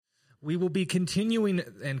We will be continuing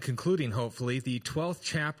and concluding, hopefully, the 12th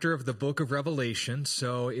chapter of the book of Revelation.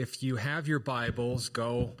 So if you have your Bibles,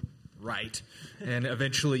 go right, and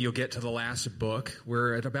eventually you'll get to the last book.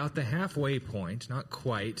 We're at about the halfway point, not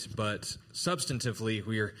quite, but substantively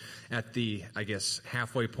we're at the,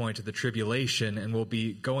 halfway point of the tribulation, and we'll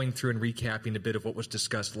be going through and recapping a bit of what was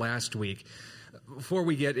discussed last week. Before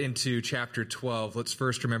we get into chapter 12, let's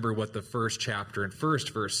first remember what the first chapter and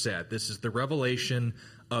first verse said. This is the revelation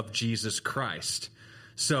of Jesus Christ.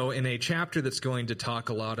 So in a chapter that's going to talk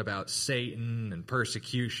a lot about Satan and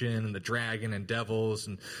persecution and the dragon and devils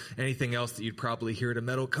and anything else that you'd probably hear at a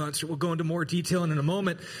metal concert, we'll go into more detail in a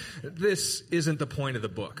moment. This isn't the point of the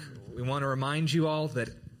book. We want to remind you all that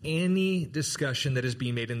any discussion that is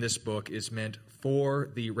being made in this book is meant for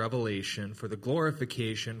the revelation, for the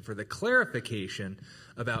glorification, for the clarification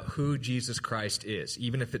about who Jesus Christ is,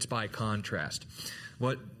 even if it's by contrast.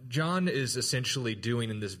 What John is essentially doing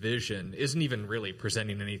in this vision isn't even really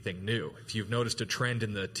presenting anything new. If you've noticed a trend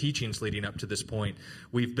in the teachings leading up to this point,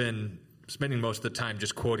 we've been spending most of the time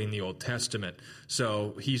just quoting the Old Testament.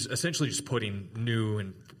 So he's essentially just putting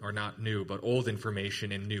old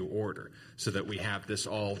information in new order so that we have this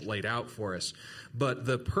all laid out for us. But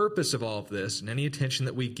the purpose of all of this and any attention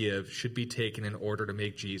that we give should be taken in order to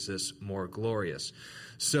make Jesus more glorious.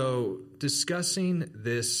 So discussing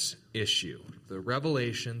this issue, the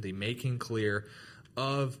revelation, the making clear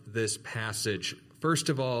of this passage, first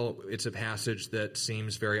of all, it's a passage that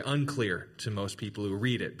seems very unclear to most people who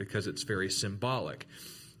read it because it's very symbolic.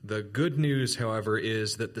 The good news, however,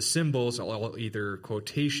 is that the symbols are all either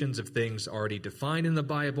quotations of things already defined in the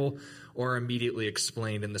Bible or immediately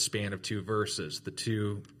explained in the span of 2 verses. The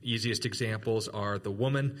 2 easiest examples are the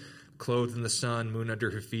woman clothed in the sun, moon under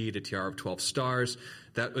her feet, a tiara of 12 stars.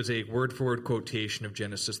 That was a word-for-word quotation of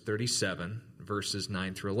Genesis 37, verses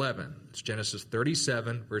 9 through 11. It's Genesis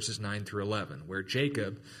 37, verses 9 through 11, where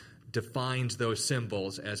Jacob defines those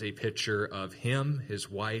symbols as a picture of him, his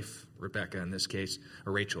wife, Rebecca in this case,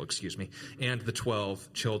 or Rachel, and the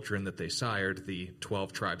 12 children that they sired, the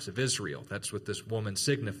 12 tribes of Israel. That's what this woman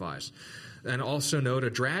signifies. And also note a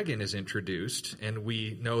dragon is introduced, and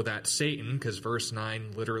we know that's Satan because verse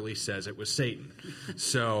 9 literally says it was Satan.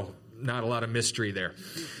 So not a lot of mystery there.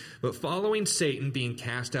 But following Satan being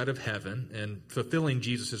cast out of heaven and fulfilling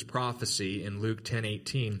Jesus' prophecy in Luke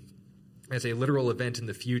 10:18, as a literal event in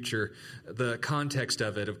the future, the context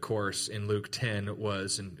of it, of course, in Luke 10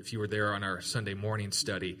 was, and if you were there on our Sunday morning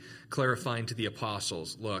study, clarifying to the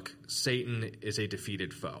apostles, look, Satan is a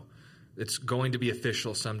defeated foe. It's going to be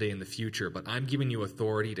official someday in the future, but I'm giving you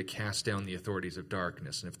authority to cast down the authorities of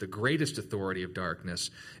darkness. And if the greatest authority of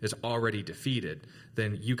darkness is already defeated,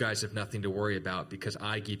 then you guys have nothing to worry about because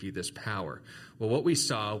I give you this power. Well, what we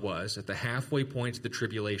saw was at the halfway point of the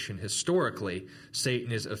tribulation, historically,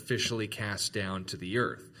 Satan is officially cast down to the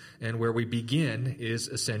earth. And where we begin is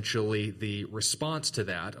essentially the response to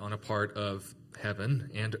that on a part of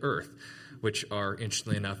heaven and earth, which are,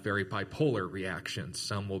 interestingly enough, very bipolar reactions.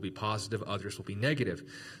 Some will be positive, others will be negative.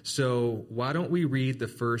 So why don't we read the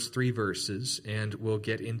first 3 verses, and we'll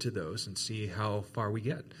get into those and see how far we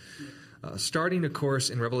get. Starting, of course,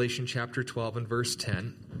 in Revelation chapter 12 and verse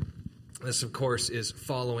 10. This, of course, is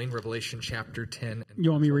following Revelation chapter 10. And you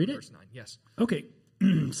want me to read it? Verse 9. Yes. Okay.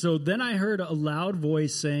 So then I heard a loud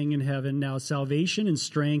voice saying in heaven, now salvation and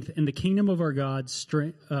strength and the kingdom of our God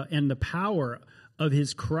and the power of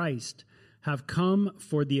his Christ have come,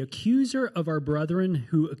 for the accuser of our brethren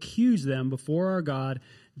who accuse them before our God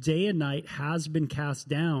day and night has been cast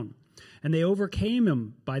down. And they overcame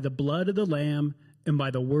him by the blood of the Lamb and by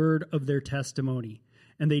the word of their testimony.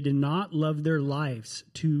 And they did not love their lives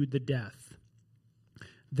to the death.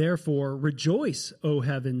 Therefore rejoice, O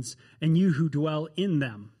heavens, and you who dwell in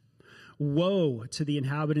them. Woe to the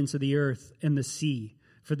inhabitants of the earth and the sea,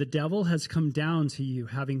 for the devil has come down to you,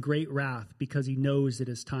 having great wrath, because he knows that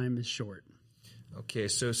his time is short. Okay,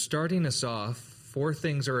 so starting us off, 4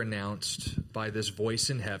 things are announced by this voice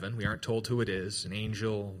in heaven. We aren't told who it is, an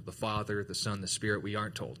angel, the Father, the Son, the Spirit. We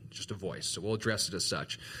aren't told, just a voice. So we'll address it as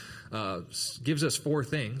such. Gives us 4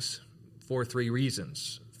 things for 3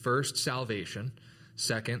 reasons. First, salvation.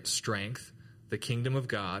 Second, strength, the kingdom of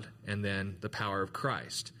God, and then the power of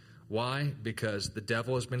Christ. Why? Because the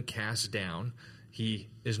devil has been cast down. He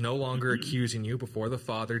is no longer accusing you before the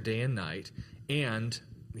Father day and night, and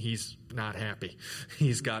he's not happy.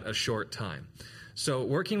 He's got a short time. So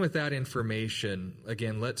working with that information,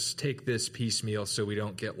 again, let's take this piecemeal so we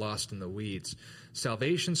don't get lost in the weeds.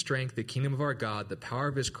 Salvation, strength, the kingdom of our God, the power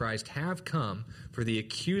of his Christ have come, for the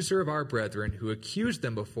accuser of our brethren who accused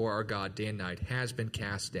them before our God day and night has been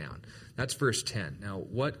cast down. That's verse 10. Now,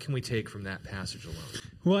 what can we take from that passage alone?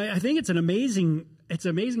 Well, I think it's an amazing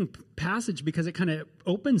passage because it kind of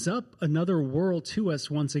opens up another world to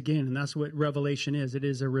us once again, and that's what Revelation is. It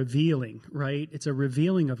is a revealing, right? It's a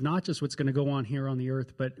revealing of not just what's going to go on here on the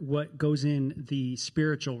earth, but what goes in the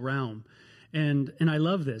spiritual realm. And I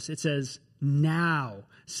love this. It says, now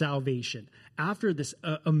salvation. After this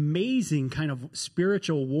amazing kind of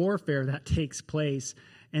spiritual warfare that takes place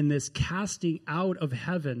and this casting out of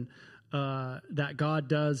heaven that God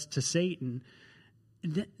does to Satan,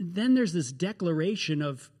 then there's this declaration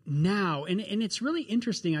of now. And it's really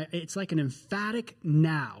interesting. It's like an emphatic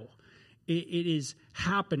now. It is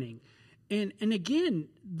happening. And again,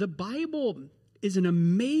 the Bible is an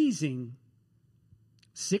amazing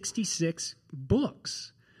 66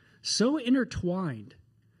 books. So intertwined,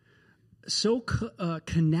 so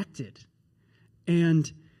connected,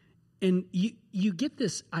 and you get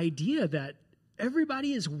this idea that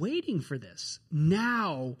everybody is waiting for this.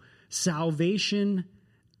 Now, salvation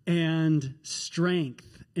and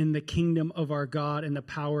strength in the kingdom of our God and the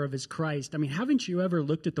power of his Christ. I mean, haven't you ever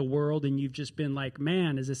looked at the world and you've just been like,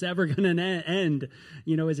 man, is this ever going to end?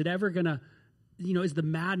 Is it ever going to, is the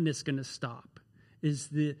madness going to stop? Is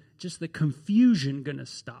the confusion going to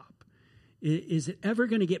stop? Is it ever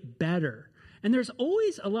going to get better? And there's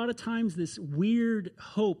always a lot of times this weird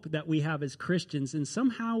hope that we have as Christians, and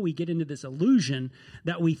somehow we get into this illusion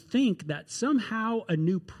that we think that somehow a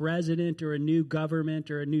new president or a new government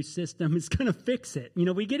or a new system is going to fix it.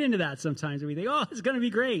 We get into that sometimes, and we think, oh, it's going to be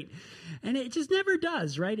great. And it just never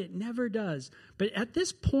does, right? It never does. But at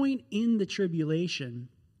this point in the tribulation,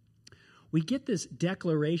 we get this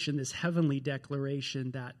declaration, this heavenly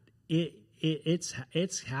declaration that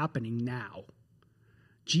it's happening now.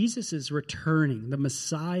 Jesus is returning. The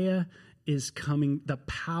Messiah is coming. The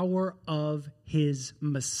power of his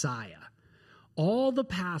Messiah. All the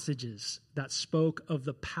passages that spoke of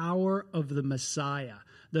the power of the Messiah,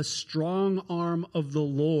 the strong arm of the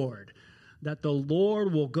Lord, that the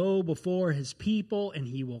Lord will go before his people and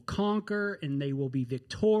he will conquer and they will be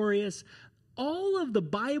victorious. All of the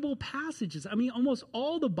Bible passages, almost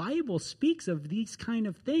all the Bible speaks of these kind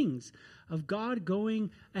of things, of God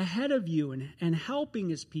going ahead of you and helping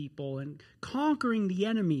his people and conquering the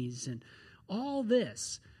enemies and all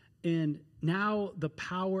this. And now the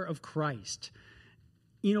power of Christ.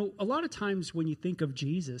 A lot of times when you think of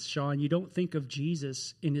Jesus, Sean, you don't think of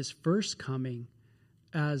Jesus in his first coming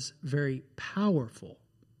as very powerful.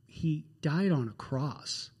 He died on a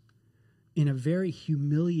cross in a very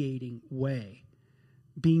humiliating way,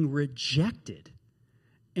 being rejected.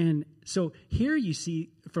 And so here you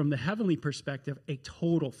see, from the heavenly perspective, a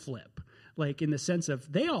total flip. Like in the sense of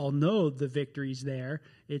they all know the victory's there.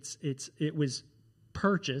 It was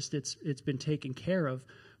purchased. It's been taken care of.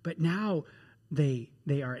 But now they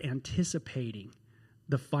are anticipating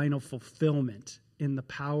the final fulfillment in the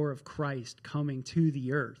power of Christ coming to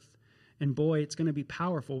the earth. And boy, it's going to be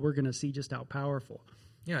powerful. We're going to see just how powerful.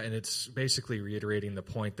 Yeah, and it's basically reiterating the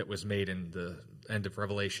point that was made in the end of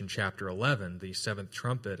Revelation chapter 11. The seventh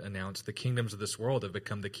trumpet announced the kingdoms of this world have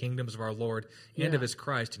become the kingdoms of our Lord and of his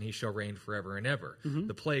Christ, and he shall reign forever and ever. Mm-hmm.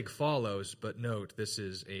 The plague follows, but note, this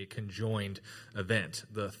is a conjoined event.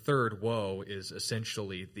 The third woe is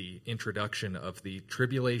essentially the introduction of the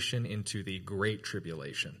tribulation into the great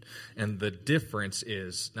tribulation. And the difference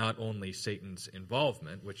is not only Satan's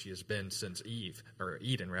involvement, which he has been since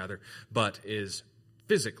Eden, but is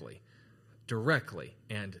physically, directly,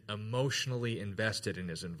 and emotionally invested in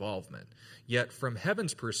his involvement. Yet from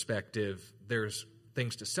heaven's perspective, there's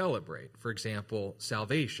things to celebrate. For example,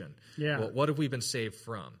 salvation. Yeah. Well, what have we been saved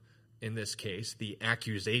from? In this case, the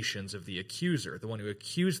accusations of the accuser, the one who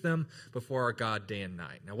accused them before our God day and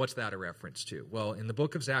night. Now, what's that a reference to? Well, in the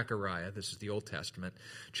book of Zechariah, this is the Old Testament,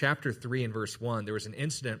 chapter 3 and verse 1, there was an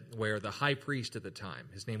incident where the high priest at the time,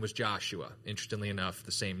 his name was Joshua, interestingly enough,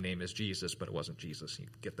 the same name as Jesus, but it wasn't Jesus, you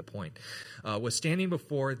get the point, was standing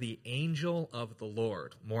before the angel of the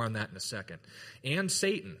Lord. More on that in a second. And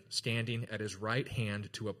Satan standing at his right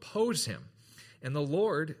hand to oppose him. And the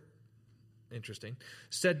Lord, interesting,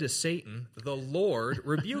 said to Satan, "The Lord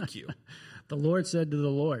rebuke you." The Lord said to the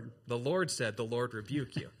Lord. The Lord said, "The Lord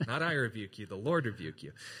rebuke you." Not I rebuke you, the Lord rebuke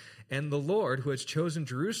you. And the Lord, who has chosen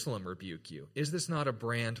Jerusalem, rebuke you. Is this not a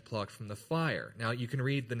brand plucked from the fire? Now, you can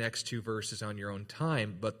read the next two verses on your own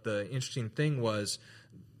time, but the interesting thing was,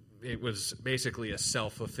 it was basically a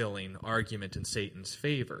self-fulfilling argument in Satan's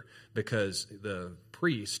favor because the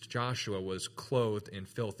priest, Joshua, was clothed in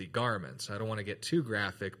filthy garments. I don't want to get too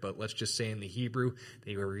graphic, but let's just say in the Hebrew,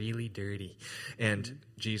 they were really dirty. And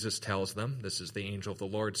Jesus tells them, this is the angel of the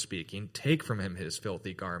Lord speaking, take from him his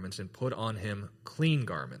filthy garments and put on him clean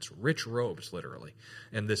garments, rich robes, literally.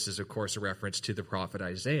 And this is, of course, a reference to the prophet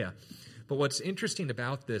Isaiah. But what's interesting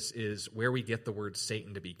about this is where we get the word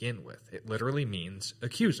Satan to begin with. It literally means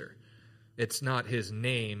accuser. It's not his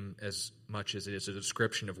name as much as it is a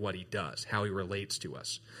description of what he does, how he relates to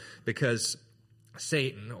us. Because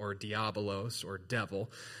Satan, or diabolos, or devil,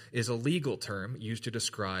 is a legal term used to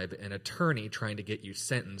describe an attorney trying to get you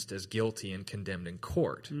sentenced as guilty and condemned in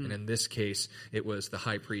court. And in this case, it was the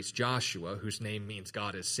high priest Joshua, whose name means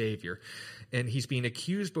God is Savior. And he's being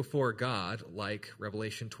accused before God, like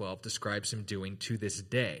Revelation 12 describes him doing to this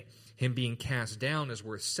day. Him being cast down is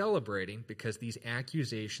worth celebrating because these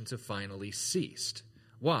accusations have finally ceased.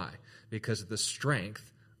 Why? Because of the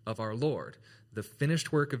strength of our Lord. The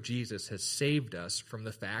finished work of Jesus has saved us from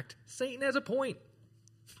the fact Satan has a point.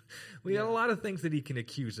 We got a lot of things that he can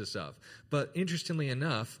accuse us of. But interestingly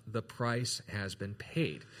enough, the price has been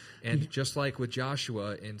paid. And just like with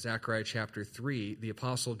Joshua in Zechariah chapter 3, the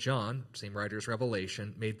Apostle John, same writer as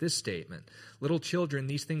Revelation, made this statement, little children,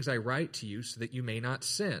 these things I write to you so that you may not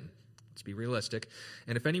sin. Let's be realistic.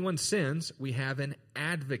 And if anyone sins, we have an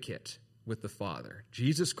advocate with the Father,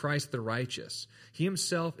 Jesus Christ the righteous. He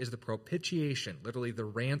himself is the propitiation, literally the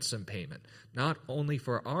ransom payment, not only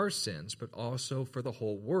for our sins, but also for the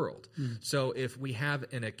whole world. So if we have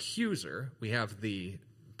an accuser, we have the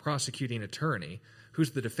prosecuting attorney.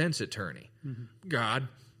 Who's the defense attorney? God.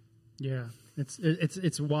 Yeah,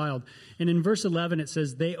 it's wild. And in verse 11 it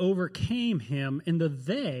says, they overcame him, and the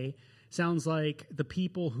they sounds like the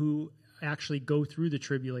people who actually go through the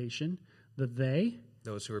tribulation. The they.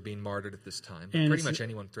 Those who are being martyred at this time. And pretty much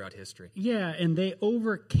anyone throughout history. Yeah, and they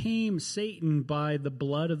overcame Satan by the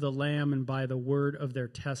blood of the Lamb and by the word of their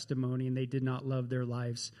testimony, and they did not love their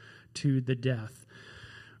lives to the death.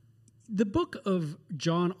 The book of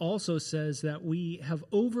John also says that we have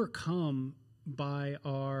overcome by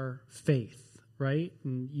our faith, right?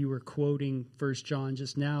 And you were quoting 1 John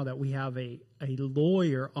just now that we have a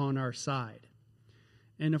lawyer on our side.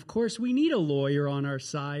 And of course, we need a lawyer on our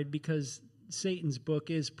side because Satan's book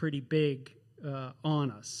is pretty big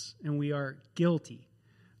on us, and we are guilty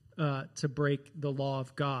to break the law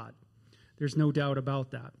of God. There's no doubt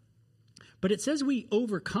about that. But it says we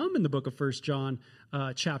overcome in the book of 1 John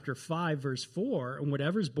chapter 5, verse 4, and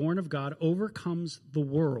whatever's born of God overcomes the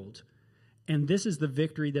world. And this is the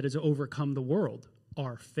victory that has overcome the world,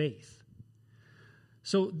 our faith.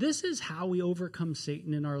 So this is how we overcome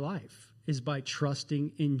Satan in our life, is by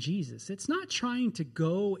trusting in Jesus. It's not trying to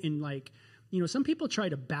go and some people try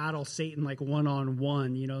to battle Satan like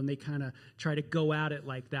one-on-one, and they kind of try to go at it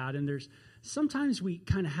like that. And sometimes we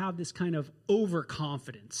kind of have this kind of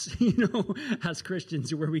overconfidence, as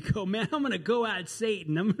Christians, where we go, man, I'm going to go at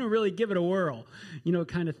Satan. I'm going to really give it a whirl,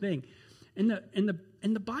 kind of thing. And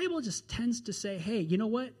the Bible just tends to say, hey, you know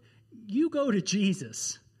what? You go to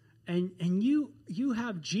Jesus and you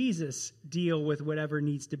have Jesus deal with whatever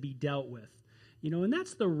needs to be dealt with, and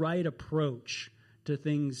that's the right approach to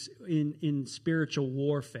things in spiritual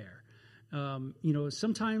warfare.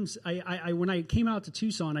 Sometimes I when I came out to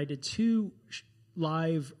Tucson, I did 2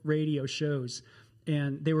 live radio shows,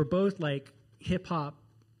 and they were both like hip hop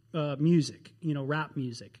music, rap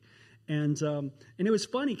music. And it was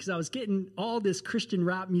funny because I was getting all this Christian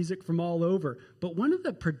rap music from all over, but one of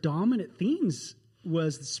the predominant themes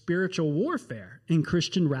was the spiritual warfare in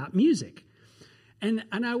Christian rap music. And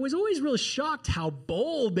I was always really shocked how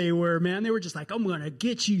bold they were, man. They were just like, I'm going to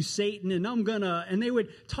get you, Satan, and they would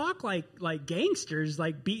talk like gangsters,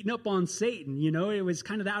 like beating up on Satan, It was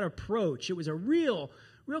kind of that approach. It was a real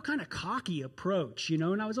kind of cocky approach,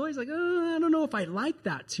 And I was always like, I don't know if I like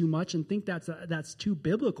that too much and think that's too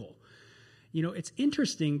biblical. It's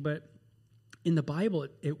interesting, but in the Bible,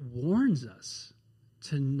 it warns us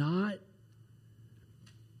to not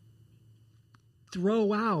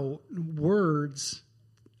throw out words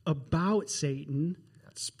about Satan.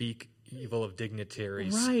 Speak evil of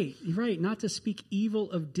dignitaries. Right. Not to speak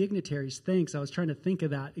evil of dignitaries. Thanks. I was trying to think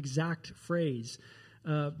of that exact phrase.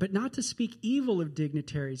 But not to speak evil of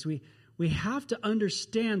dignitaries. We have to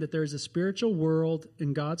understand that there's a spiritual world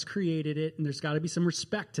and God's created it, and there's got to be some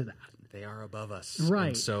respect to that. They are above us. Right.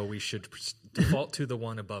 And so we should default to the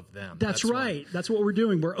one above them. That's right. That's what we're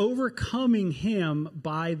doing. We're overcoming him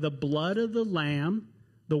by the blood of the Lamb,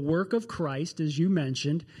 the work of Christ, as you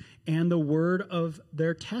mentioned, and the word of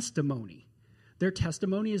their testimony. Their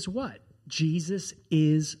testimony is what? Jesus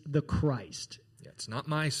is the Christ. Yeah, it's not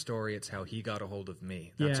my story. It's how he got a hold of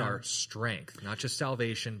me. That's Yeah. our strength. Not just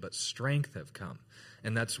salvation, but strength have come.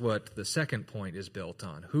 And that's what the second point is built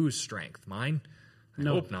on. Whose strength? Mine? I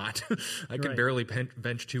No. hope not. I can Right. barely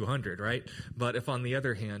bench 200, right? But if, on the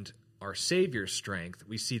other hand, our Savior's strength,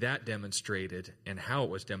 we see that demonstrated and how it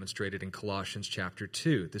was demonstrated in Colossians chapter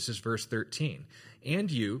 2. This is verse 13. And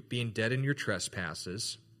you, being dead in your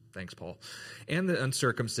trespasses, thanks, Paul, and the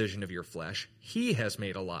uncircumcision of your flesh, he has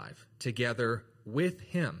made alive, together with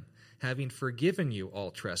him, having forgiven you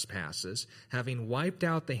all trespasses, having wiped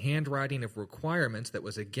out the handwriting of requirements that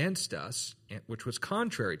was against us, which was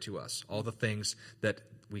contrary to us, all the things that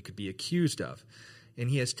we could be accused of. And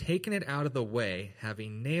he has taken it out of the way,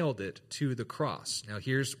 having nailed it to the cross. Now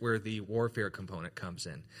here's where the warfare component comes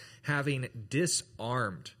in. Having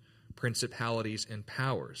disarmed principalities and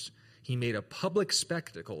powers, he made a public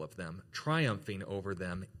spectacle of them, triumphing over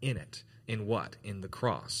them in it. In what? In the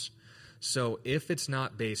cross. So if it's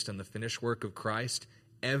not based on the finished work of Christ,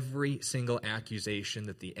 every single accusation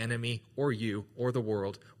that the enemy or you or the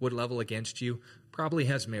world would level against you probably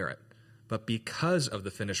has merit. But because of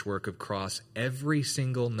the finished work of cross, every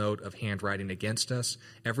single note of handwriting against us,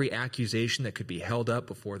 every accusation that could be held up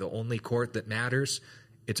before the only court that matters,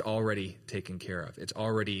 it's already taken care of. It's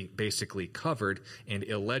already basically covered and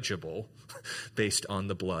illegible based on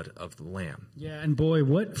the blood of the Lamb. Yeah, and boy,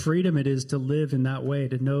 what freedom it is to live in that way,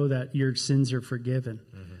 to know that your sins are forgiven.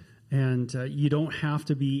 Mm-hmm. And you don't have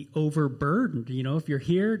to be overburdened. You know, if you're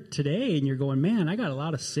here today and you're going, man, I got a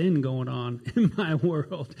lot of sin going on in my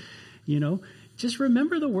world, you know, just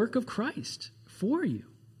remember the work of Christ for you.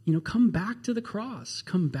 You know, come back to the cross.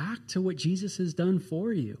 Come back to what Jesus has done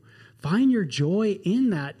for you. Find your joy in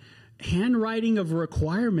that handwriting of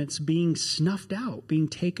requirements being snuffed out, being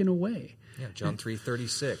taken away. Yeah, John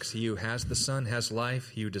 3:36. He who has the Son has life.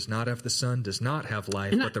 He who does not have the Son does not have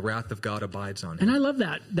life, but the wrath of God abides on him. And I love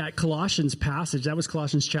that Colossians passage. That was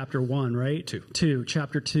Colossians chapter 1, right? 2.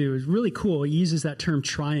 Chapter 2. It's really cool. He uses that term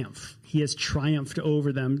triumph. He has triumphed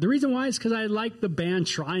over them. The reason why is because I like the band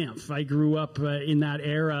Triumph. I grew up in that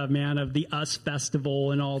era, man, of the US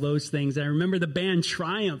Festival and all those things. And I remember the band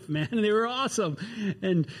Triumph, man. They were awesome.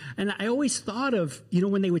 And I always thought of, you know,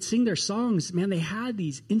 when they would sing their songs, man, they had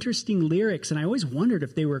these interesting lyrics. And I always wondered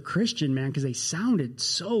if they were Christian, man, because they sounded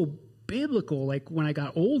so biblical. Like when I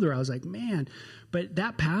got older, I was like, man. But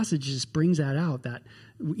that passage just brings that out, that,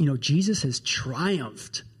 you know, Jesus has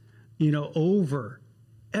triumphed, you know, over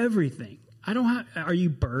everything. Are you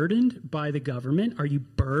burdened by the government? Are you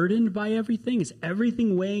burdened by everything? Is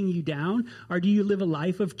everything weighing you down? Or do you live a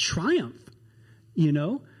life of triumph? You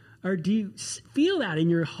know? Or do you feel that in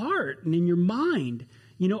your heart and in your mind?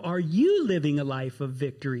 You know, are you living a life of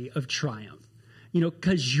victory, of triumph? You know,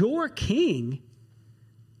 because your king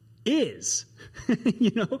is,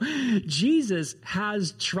 you know, Jesus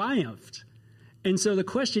has triumphed. And so the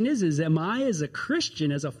question is am I, as a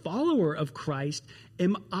Christian, as a follower of Christ,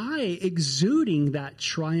 am I exuding that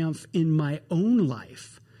triumph in my own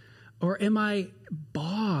life? Or am I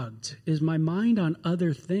bogged? Is my mind on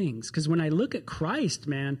other things? Because when I look at Christ,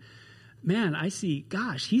 man, I see,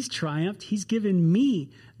 gosh, he's triumphed. He's given me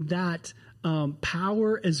that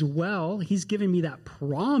power as well. He's given me that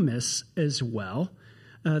promise as well,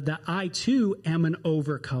 that I too am an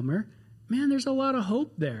overcomer. Man, there's a lot of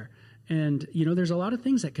hope there. And, you know, there's a lot of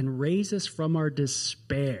things that can raise us from our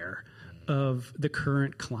despair of the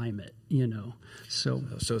current climate, you know. So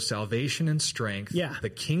salvation and strength, yeah. The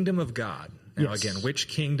kingdom of God. Now, yes. Again, which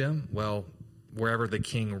kingdom? Well, wherever the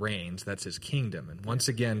king reigns, that's his kingdom. And once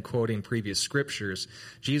again, quoting previous scriptures,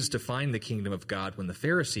 Jesus defined the kingdom of God when the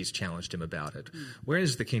Pharisees challenged him about it. Where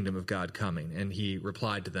is the kingdom of God coming? And he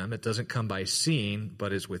replied to them, it doesn't come by seeing,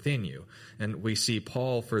 but is within you. And we see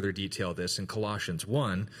Paul further detail this in Colossians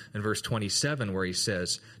 1 and verse 27, where he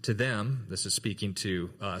says, to them, this is speaking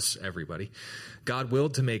to us, everybody, God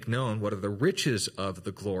willed to make known what are the riches of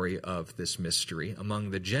the glory of this mystery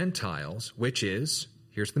among the Gentiles, which is,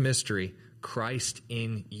 here's the mystery, Christ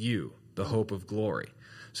in you, the hope of glory.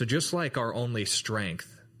 So just like our only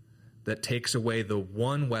strength that takes away the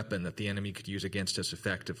one weapon that the enemy could use against us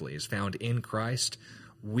effectively is found in Christ,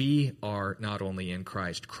 we are not only in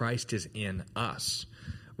Christ, Christ is in us,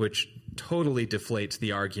 which totally deflates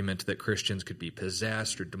the argument that Christians could be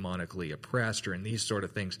possessed or demonically oppressed or in these sort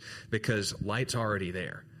of things, because light's already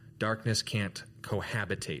there. Darkness can't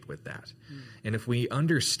cohabitate with that. And if we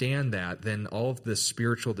understand that, then all of the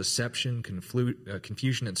spiritual deception,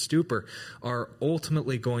 confusion, and stupor are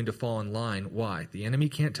ultimately going to fall in line. Why? The enemy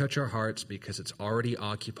can't touch our hearts because it's already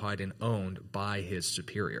occupied and owned by his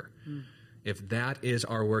superior. If that is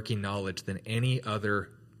our working knowledge, then any other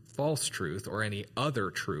false truth or any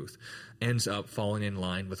other truth ends up falling in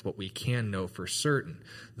line with what we can know for certain.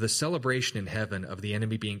 The celebration in heaven of the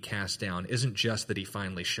enemy being cast down isn't just that he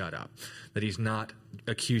finally shut up, that he's not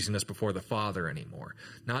accusing us before the Father anymore,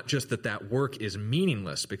 not just that that work is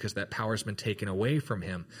meaningless because that power's been taken away from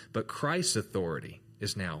him, but Christ's authority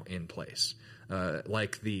is now in place.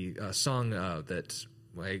 Like the song that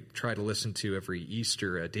I try to listen to every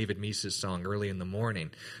Easter, David Meese's song, Early in the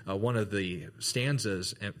Morning. One of the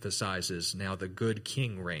stanzas emphasizes, now the good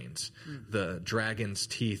king reigns. The dragon's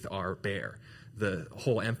teeth are bare. The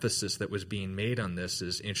whole emphasis that was being made on this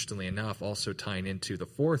is, interestingly enough, also tying into the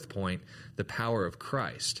fourth point, the power of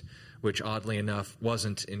Christ, which oddly enough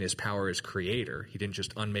wasn't in his power as creator. He didn't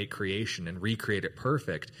just unmake creation and recreate it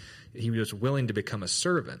perfect. He was willing to become a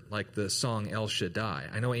servant, like the song El Shaddai.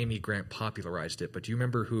 I know Amy Grant popularized it, but do you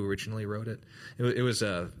remember who originally wrote it? It was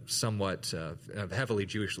a somewhat heavily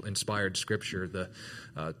Jewish-inspired scripture.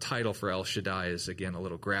 The title for El Shaddai is, again, a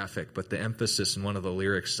little graphic, but the emphasis in one of the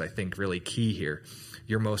lyrics is, I think, really key here.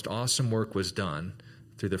 Your most awesome work was done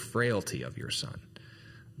through the frailty of your Son.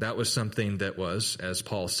 That was something that was, as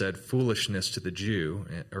Paul said, foolishness to the Jew,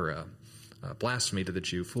 or blasphemy to the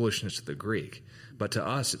Jew, foolishness to the Greek. But to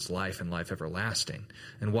us, it's life and life everlasting.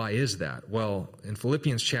 And why is that? Well, in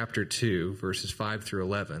Philippians chapter 2, verses 5 through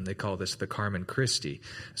 11, they call this the Carmen Christi.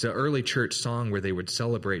 It's an early church song where they would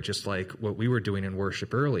celebrate just like what we were doing in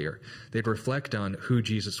worship earlier. They'd reflect on who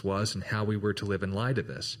Jesus was and how we were to live in light of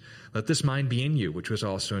this. Let this mind be in you, which was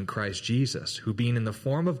also in Christ Jesus, who being in the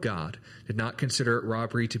form of God, did not consider it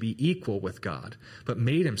robbery to be equal with God, but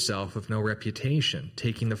made himself of no reputation,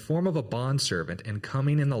 taking the form of a bondservant and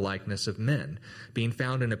coming in the likeness of men. Being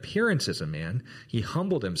found in appearance as a man, he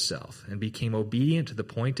humbled himself and became obedient to the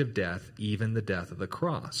point of death, even the death of the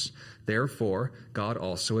cross. Therefore, God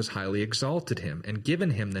also has highly exalted him and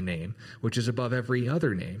given him the name which is above every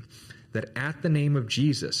other name, that at the name of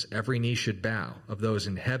Jesus every knee should bow, of those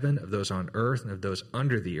in heaven, of those on earth, and of those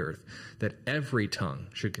under the earth, that every tongue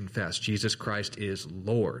should confess Jesus Christ is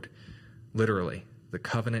Lord. Literally, the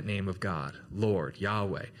covenant name of God, Lord,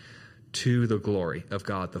 Yahweh, to the glory of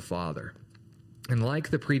God the Father. And like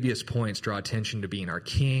the previous points draw attention to being our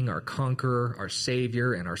King, our Conqueror, our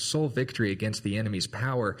Savior, and our sole victory against the enemy's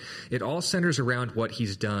power, it all centers around what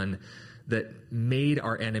he's done that made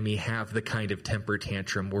our enemy have the kind of temper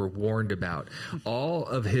tantrum we're warned about. All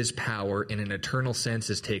of his power in an eternal sense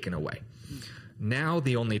is taken away. Now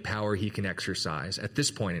the only power he can exercise at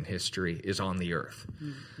this point in history is on the earth.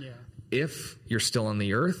 Yeah. If you're still on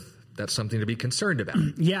the earth, that's something to be concerned about.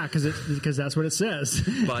 Yeah, because that's what it says.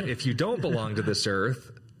 But if you don't belong to this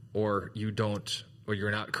earth, or you're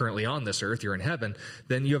not currently on this earth, you're in heaven,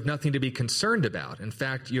 then you have nothing to be concerned about. In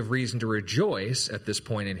fact, you have reason to rejoice at this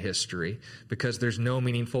point in history because there's no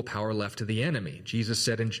meaningful power left to the enemy. Jesus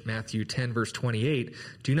said in Matthew 10, verse 28,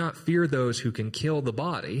 do not fear those who can kill the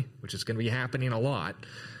body, which is going to be happening a lot,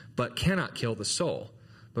 but cannot kill the soul.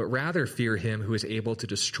 But rather fear him who is able to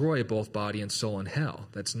destroy both body and soul in hell.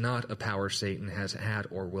 That's not a power Satan has had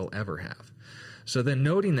or will ever have. So then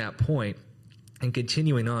noting that point, and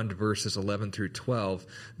continuing on to verses 11 through 12,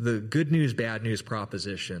 the good news, bad news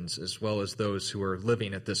propositions, as well as those who are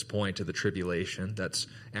living at this point of the tribulation, that's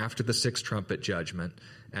after the sixth trumpet judgment,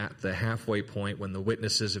 at the halfway point when the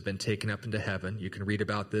witnesses have been taken up into heaven. You can read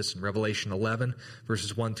about this in Revelation 11,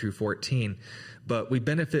 verses 1 through 14. But we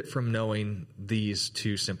benefit from knowing these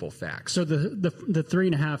two simple facts. So the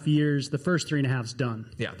 3.5 years, the first 3.5 is done.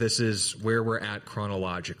 Yeah, this is where we're at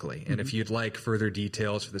chronologically. And if you'd like further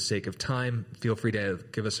details for the sake of time, feel free to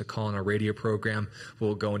give us a call on our radio program.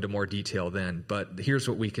 We'll go into more detail then. But here's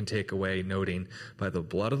what we can take away, noting by the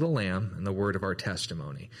blood of the Lamb and the word of our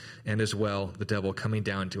testimony. And as well, the devil coming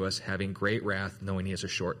down to us, having great wrath, knowing he has a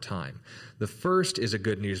short time. The first is a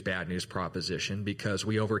good news, bad news proposition because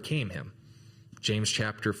we overcame him. James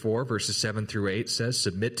chapter 4, verses 7 through 8 says,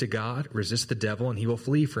 submit to God, resist the devil, and he will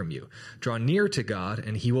flee from you. Draw near to God,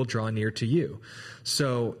 and he will draw near to you.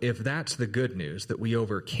 So if that's the good news, that we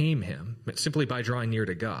overcame him, simply by drawing near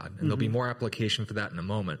to God, and there'll be more application for that in a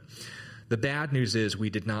moment. The bad news is we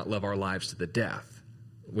did not love our lives to the death,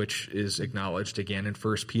 which is acknowledged again in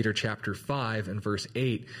 1 Peter chapter 5 and verse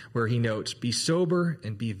 8, where he notes, be sober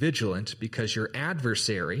and be vigilant, because your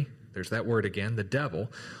adversary, there's that word again, the devil,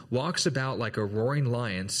 walks about like a roaring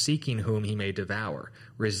lion, seeking whom he may devour.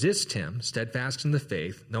 Resist him, steadfast in the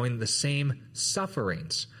faith, knowing the same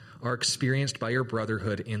sufferings are experienced by your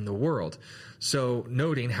brotherhood in the world. So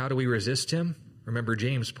noting, how do we resist him? Remember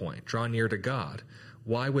James' point, draw near to God.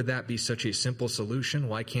 Why would that be such a simple solution?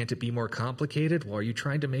 Why can't it be more complicated? Well, are you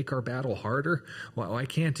trying to make our battle harder? Why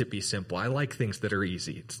can't it be simple? I like things that are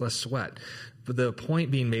easy. It's less sweat. But the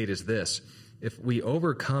point being made is this. If we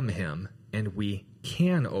overcome him, and we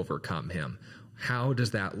can overcome him, how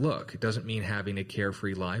does that look? It doesn't mean having a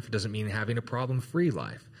carefree life. It doesn't mean having a problem-free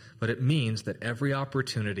life. But it means that every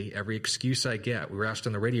opportunity, every excuse I get, we were asked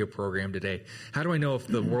on the radio program today, how do I know if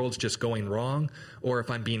the world's just going wrong or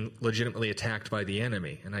if I'm being legitimately attacked by the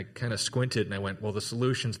enemy? And I kind of squinted and I went, well, the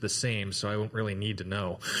solution's the same, so I won't really need to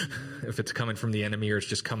know if it's coming from the enemy or it's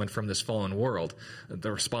just coming from this fallen world.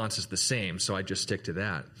 The response is the same, so I just stick to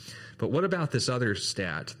that. But what about this other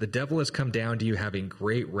stat? The devil has come down to you having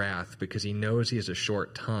great wrath because he knows he has a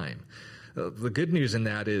short time. The good news in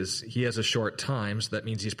that is he has a short time, so that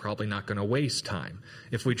means he's probably not going to waste time.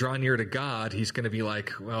 If we draw near to God, he's going to be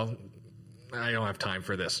like, well, I don't have time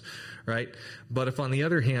for this, right? But if on the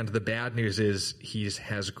other hand, the bad news is he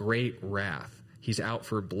has great wrath. He's out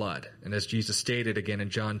for blood. And as Jesus stated again in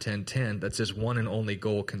John 10:10, that's his one and only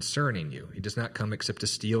goal concerning you. He does not come except to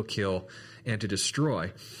steal, kill, and to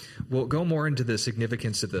destroy. We'll go more into the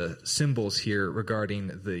significance of the symbols here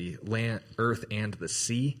regarding the land, earth, and the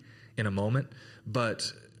sea in a moment.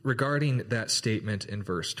 But regarding that statement in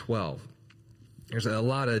verse 12, there's a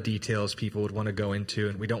lot of details people would want to go into,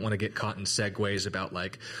 and we don't want to get caught in segues about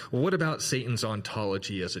like, well, what about Satan's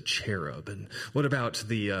ontology as a cherub? And what about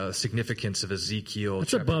the significance of Ezekiel?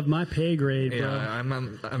 That's above my pay grade, bro. Yeah,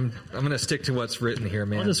 I'm going to stick to what's written here,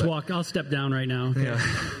 man. I'll step down right now. Yeah.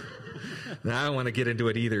 I don't want to get into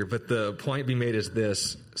it either, but the point being made is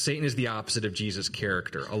this. Satan is the opposite of Jesus'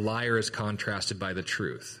 character. A liar is contrasted by the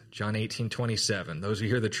truth. John 18:27, those who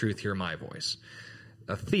hear the truth hear my voice.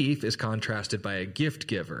 A thief is contrasted by a gift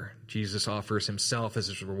giver. Jesus offers himself as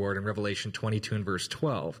his reward in Revelation 22 and verse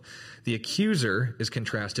 12. The accuser is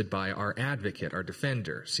contrasted by our advocate, our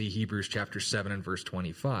defender. See Hebrews chapter 7 and verse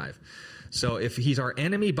 25. So if he's our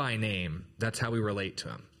enemy by name, that's how we relate to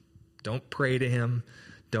him. Don't pray to him.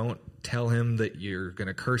 Don't tell him that you're going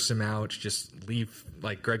to curse him out. Just leave,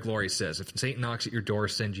 like Greg Laurie says, if Satan knocks at your door,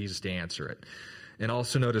 send Jesus to answer it. And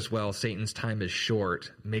also note as well, Satan's time is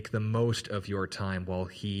short. Make the most of your time while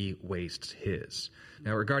he wastes his.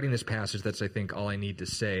 Now, regarding this passage, that's, I think, all I need to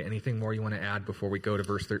say. Anything more you want to add before we go to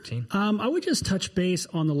verse 13? I would just touch base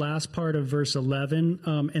on the last part of verse 11,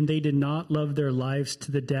 and they did not love their lives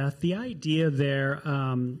to the death. The idea there,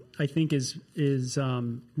 I think, is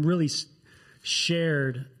really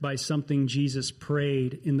shared by something Jesus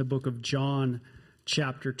prayed in the book of John,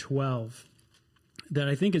 chapter 12, that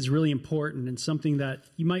I think is really important and something that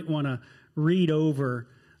you might want to read over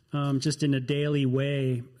just in a daily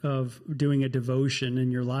way of doing a devotion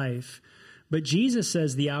in your life. But Jesus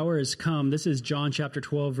says the hour has come. This is John chapter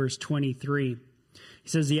 12, verse 23. He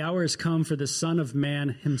says, the hour has come for the Son of Man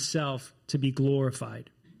himself to be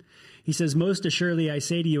glorified. He says, most assuredly I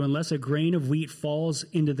say to you, unless a grain of wheat falls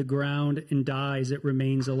into the ground and dies, it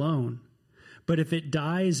remains alone. But if it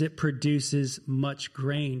dies, it produces much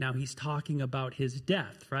grain. Now he's talking about his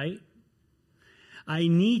death, right? I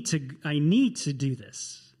need to do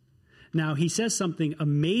this. Now he says something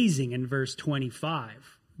amazing in verse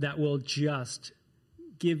 25 that will just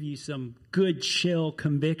give you some good chill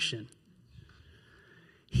conviction.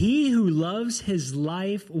 He who loves his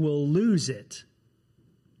life will lose it.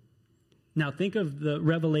 Now think of the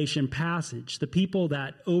Revelation passage. The people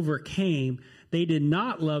that overcame, they did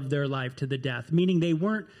not love their life to the death, meaning they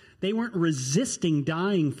weren't resisting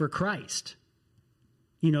dying for Christ.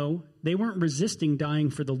 You know, they weren't resisting dying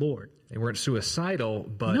for the Lord. They weren't suicidal,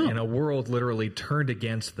 but in a world literally turned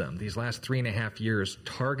against them. These last 3.5 years,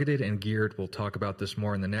 targeted and geared, we'll talk about this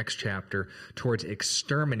more in the next chapter, towards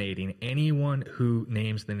exterminating anyone who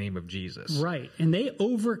names the name of Jesus. Right. And they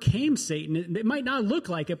overcame Satan. It might not look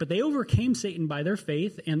like it, but they overcame Satan by their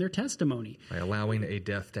faith and their testimony. By allowing a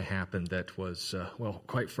death to happen that was,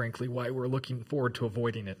 quite frankly, why we're looking forward to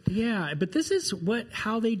avoiding it. Yeah, but this is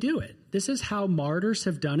how they do it. This is how martyrs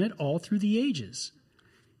have done it all through the ages.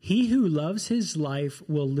 He who loves his life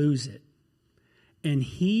will lose it. And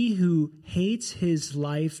he who hates his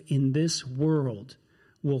life in this world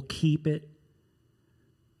will keep it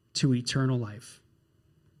to eternal life.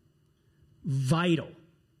 Vital.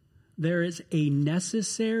 There is a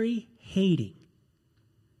necessary hating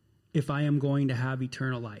if I am going to have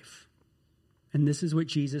eternal life. And this is what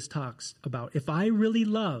Jesus talks about. If I really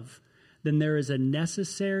love, then there is a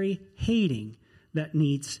necessary hating that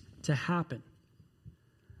needs to happen.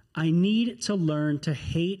 I need to learn to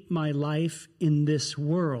hate my life in this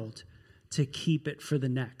world to keep it for the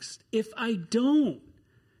next. If I don't,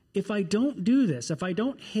 if I don't do this, if I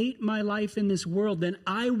don't hate my life in this world, then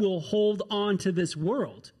I will hold on to this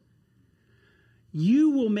world.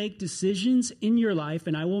 You will make decisions in your life,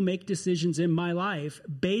 and I will make decisions in my life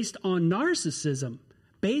based on narcissism,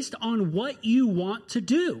 based on what you want to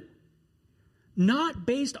do, not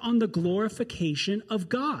based on the glorification of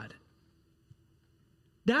God.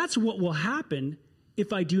 That's what will happen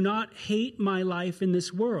if I do not hate my life in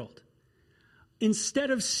this world. Instead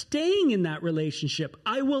of staying in that relationship,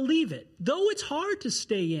 I will leave it. Though it's hard to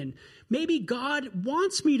stay in, maybe God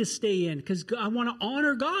wants me to stay in because I want to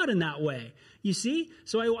honor God in that way. You see?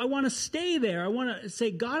 So I want to stay there. I want to say,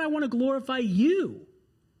 God, I want to glorify you.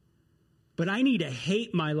 But I need to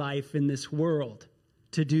hate my life in this world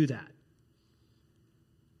to do that.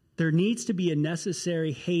 There needs to be a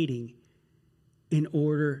necessary hating in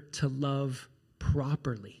order to love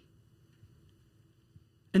properly.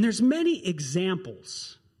 And there's many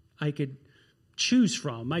examples I could choose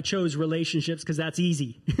from. I chose relationships because that's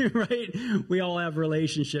easy, right? We all have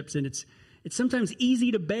relationships, and it's sometimes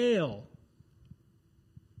easy to bail.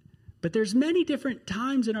 But there's many different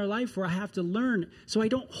times in our life where I have to learn so I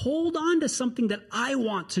don't hold on to something that I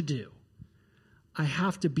want to do. I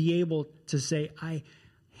have to be able to say, I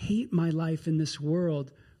hate my life in this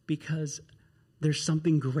world because there's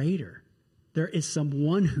something greater. There is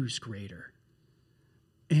someone who's greater.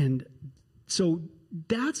 And so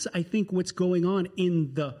that's, I think, what's going on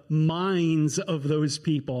in the minds of those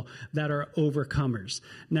people that are overcomers.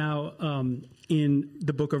 Now, in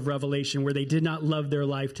the book of Revelation, where they did not love their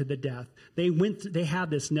life to the death, they had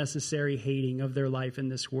this necessary hating of their life in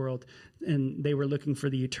this world, and they were looking for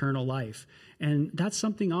the eternal life. And that's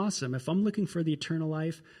something awesome. If I'm looking for the eternal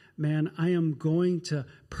life, man, I am going to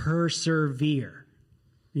persevere,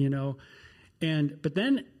 But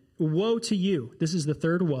then, woe to you. This is the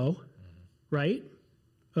third woe, right?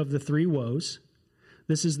 Of the three woes.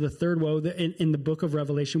 This is the third woe. In the book of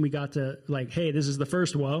Revelation, we got to hey, this is the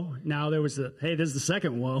first woe. Now there was hey, this is the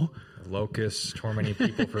second woe. Locusts tormenting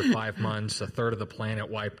people for 5 months. A third of the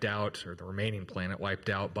planet wiped out, or the remaining planet wiped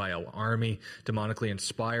out by an army, demonically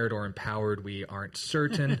inspired or empowered. We aren't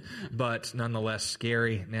certain, but nonetheless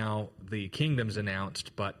scary. Now the kingdom's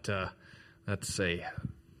announced, but that's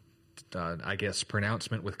I guess,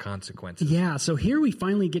 pronouncement with consequences. Yeah, so here we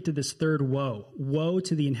finally get to this third woe. Woe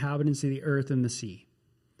to the inhabitants of the earth and the sea.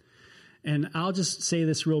 And I'll just say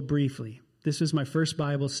this real briefly. This was my first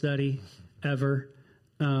Bible study ever.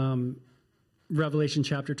 Revelation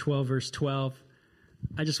chapter 12, verse 12.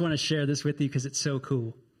 I just want to share this with you because it's so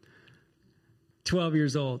cool. 12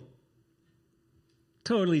 years old.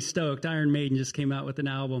 Totally stoked. Iron Maiden just came out with an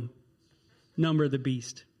album. Number of the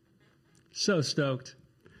Beast. So stoked.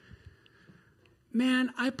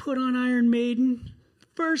 Man, I put on Iron Maiden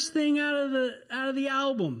first thing out of the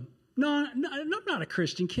album. No, I'm not a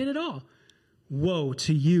Christian kid at all. Woe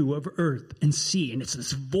to you of earth and sea. And it's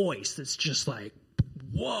this voice that's just like,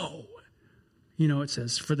 whoa. It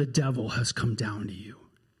says, for the devil has come down to you,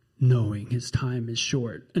 knowing his time is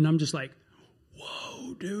short. And I'm just like,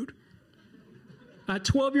 whoa, dude. At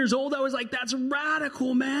 12 years old, I was like, that's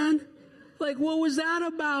radical, man. What was that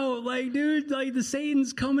about? Dude, the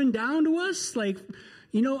Satan's coming down to us?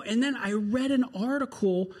 And then I read an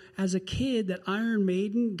article as a kid that Iron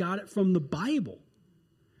Maiden got it from the Bible.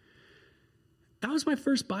 That was my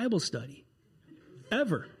first Bible study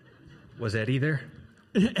ever. Was Eddie there?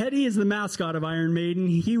 Eddie is the mascot of Iron Maiden.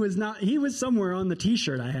 He was somewhere on the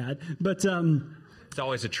t-shirt I had, but it's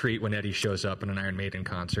always a treat when Eddie shows up in an Iron Maiden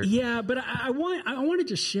concert. Yeah, but I want to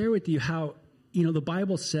just share with you how the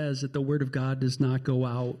Bible says that the word of God does not go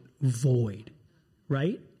out void,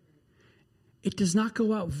 right? It does not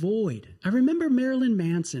go out void. I remember Marilyn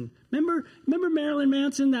Manson. Remember Marilyn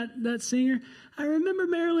Manson, that singer? I remember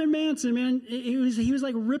Marilyn Manson, man. He was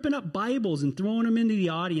ripping up Bibles and throwing them into the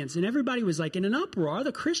audience, and everybody was in an uproar.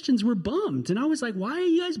 The Christians were bummed, and I was like, why are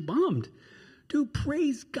you guys bummed? Dude,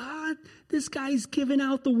 praise God. This guy's giving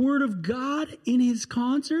out the word of God in his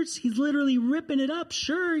concerts. He's literally ripping it up.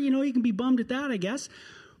 Sure, you can be bummed at that, I guess.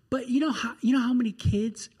 But you know how many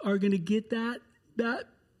kids are going to get that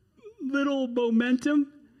little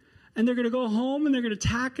momentum, and they're going to go home and they're going to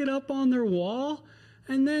tack it up on their wall,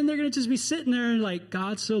 and then they're going to just be sitting there and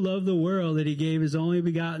God so loved the world that he gave his only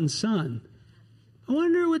begotten son. I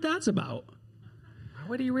wonder what that's about. Why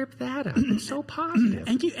would he rip that up? It's so positive.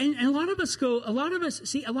 And a lot of us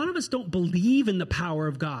don't believe in the power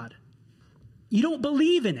of God. You don't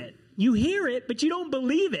believe in it. You hear it, but you don't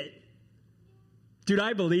believe it. Dude,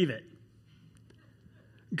 I believe it.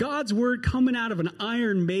 God's word coming out of an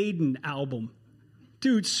Iron Maiden album,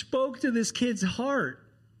 dude, spoke to this kid's heart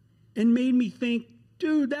and made me think,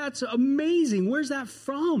 dude, that's amazing. Where's that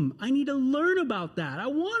from? I need to learn about that. I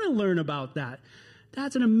want to learn about that.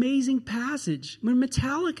 That's an amazing passage. When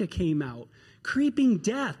Metallica came out, Creeping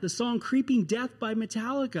Death, the song Creeping Death by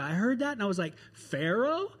Metallica, I heard that and I was like,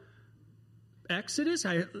 Pharaoh? Exodus?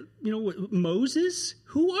 Moses?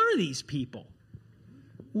 Who are these people?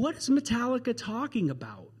 What is Metallica talking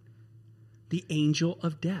about? The angel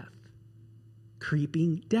of death.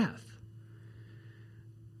 Creeping death.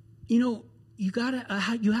 You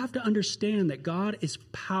have to understand that God is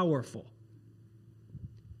powerful.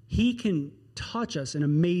 He can touch us in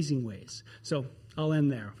amazing ways. So I'll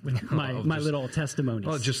end there with my little testimonies.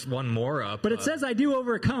 Well, just one more up. But it says I do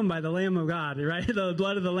overcome by the Lamb of God, right? The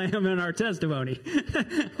blood of the Lamb and our testimony.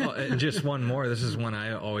 And just one more. This is one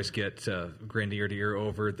I always get grinned ear to ear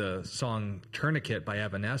over, the song Tourniquet by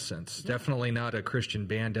Evanescence. Yeah. Definitely not a Christian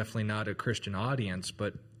band, definitely not a Christian audience,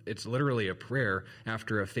 but it's literally a prayer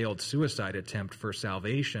after a failed suicide attempt for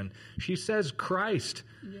salvation. She says Christ,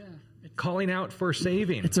 calling out for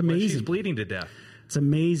saving. It's amazing. She's bleeding to death. It's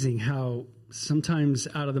amazing how sometimes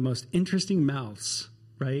out of the most interesting mouths,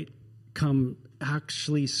 right, come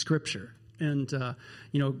actually Scripture. And,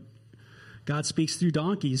 God speaks through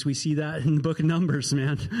donkeys. We see that in the book of Numbers,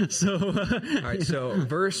 man. So, all right, so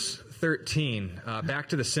verse 13, back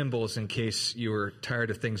to the symbols in case you were tired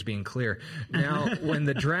of things being clear. Now, when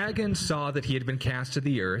the dragon saw that he had been cast to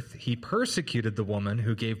the earth, he persecuted the woman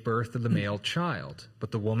who gave birth to the male child. But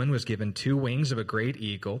the woman was given 2 wings of a great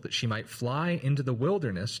eagle, that she might fly into the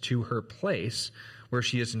wilderness to her place, where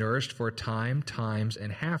she is nourished for a time, times,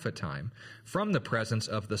 and half a time, from the presence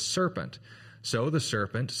of the serpent. So the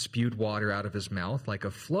serpent spewed water out of his mouth like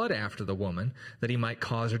a flood after the woman, that he might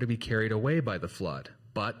cause her to be carried away by the flood.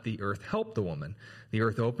 But the earth helped the woman. The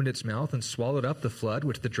earth opened its mouth and swallowed up the flood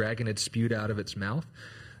which the dragon had spewed out of its mouth.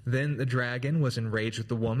 Then the dragon was enraged with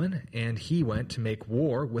the woman, and he went to make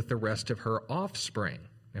war with the rest of her offspring.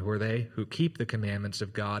 And who are they? Who keep the commandments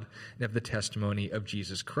of God and have the testimony of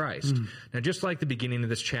Jesus Christ. Now, just like the beginning of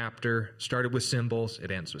this chapter started with symbols,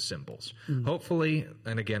 it ends with symbols. Hopefully,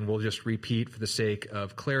 and again, we'll just repeat for the sake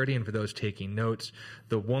of clarity and for those taking notes,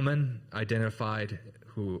 the woman identified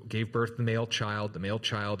who gave birth to the male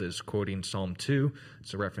child is quoting Psalm 2.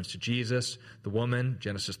 It's a reference to Jesus. The woman,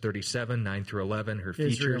 Genesis 37, 9 through 11, her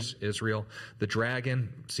features, Israel. The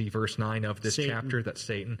dragon, see verse 9 of this chapter, that's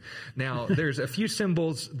Satan. Now, there's a few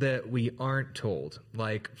symbols that we aren't told,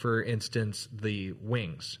 like, for instance, the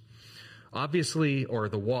wings. Obviously, or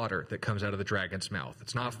the water that comes out of the dragon's mouth.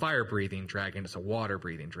 It's not a fire-breathing dragon, it's a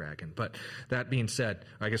water-breathing dragon. But that being said,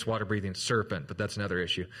 I guess water-breathing serpent, but that's another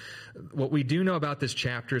issue. What we do know about this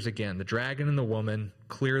chapter is, again, the dragon and the woman,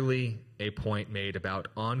 clearly a point made about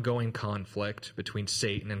ongoing conflict between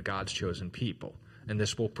Satan and God's chosen people. And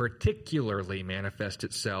this will particularly manifest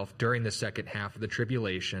itself during the second half of the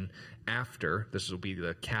tribulation after, this will be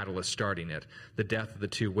the catalyst starting it, the death of the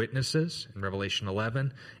 2 witnesses in Revelation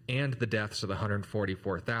 11 and the deaths of the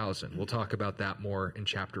 144,000. We'll talk about that more in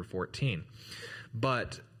chapter 14.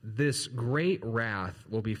 But this great wrath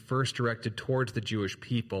will be first directed towards the Jewish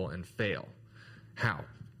people and fail. How?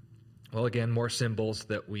 Well, again, more symbols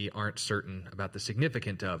that we aren't certain about the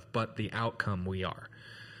significance of, but the outcome we are.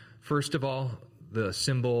 First of all, the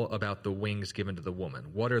symbol about the wings given to the woman.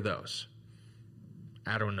 What are those?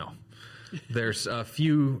 I don't know. There's a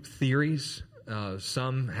few theories,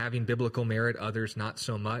 some having biblical merit, others not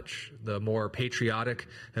so much. The more patriotic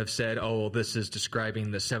have said, this is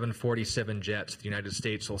describing the 747 jets the United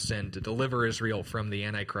States will send to deliver Israel from the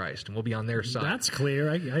Antichrist, and we'll be on their side. That's clear.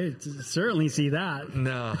 I certainly see that.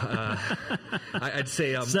 No, I'd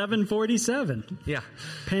say... 747. Yeah.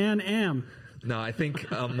 Pan Am. No, I think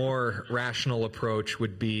a more rational approach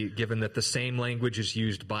would be, given that the same language is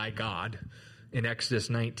used by God in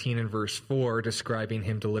Exodus 19 and verse 4, describing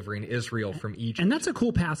him delivering Israel from Egypt. And that's a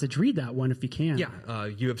cool passage. Read that one if you can. Yeah.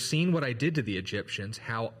 You have seen what I did to the Egyptians,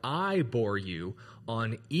 how I bore you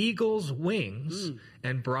on eagle's wings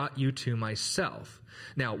and brought you to myself.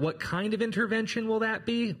 Now, what kind of intervention will that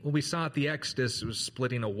be? Well, we saw at the Exodus, it was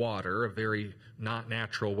splitting a water, a very not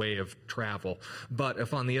natural way of travel. But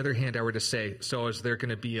if, on the other hand, I were to say, so is there going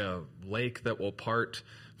to be a lake that will part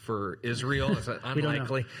for Israel? Is that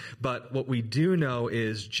unlikely? But what we do know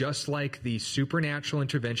is, just like the supernatural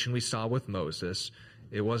intervention we saw with Moses,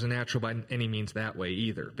 it wasn't natural by any means that way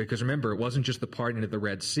either. Because remember, it wasn't just the parting of the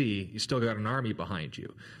Red Sea. You still got an army behind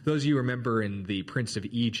you. Those of you remember in the Prince of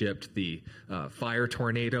Egypt, the fire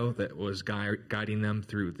tornado that was guiding them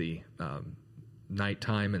through the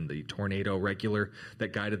nighttime, and the tornado regular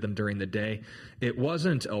that guided them during the day. It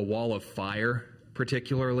wasn't a wall of fire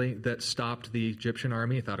particularly, that stopped the Egyptian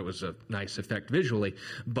army. I thought it was a nice effect visually,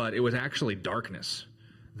 but it was actually darkness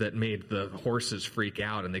that made the horses freak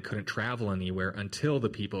out, and they couldn't travel anywhere until the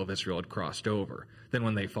people of Israel had crossed over. Then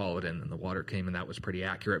when they followed in, and the water came, and that was pretty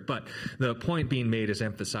accurate. But the point being made is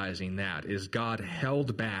emphasizing that, is God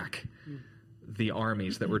held back the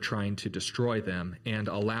armies that were trying to destroy them and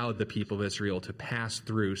allowed the people of Israel to pass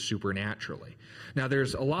through supernaturally. Now,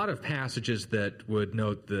 there's a lot of passages that would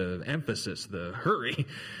note the emphasis, the hurry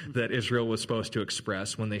that Israel was supposed to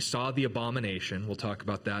express when they saw the abomination. We'll talk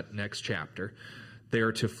about that next chapter. They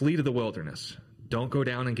are to flee to the wilderness. Don't go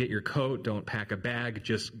down and get your coat. Don't pack a bag.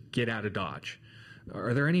 Just get out of Dodge.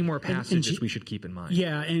 Are there any more passages we should keep in mind?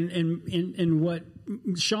 Yeah, and what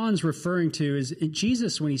Sean's referring to is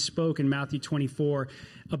Jesus, when he spoke in Matthew 24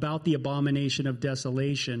 about the abomination of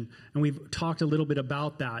desolation, and we've talked a little bit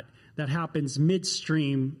about that. That happens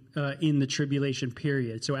midstream in the tribulation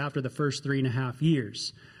period, so after the first 3.5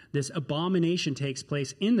 years. This abomination takes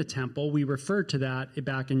place in the temple. We referred to that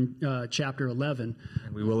back in chapter 11.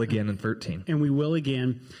 And we will again in 13. And we will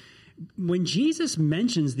again. When Jesus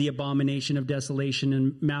mentions the abomination of desolation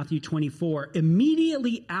in Matthew 24,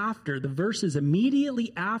 immediately after, the verses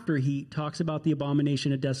immediately after he talks about the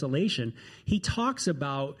abomination of desolation, he talks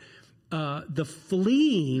about the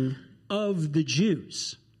fleeing of the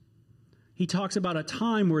Jews. He talks about a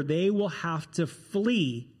time where they will have to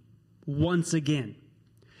flee once again.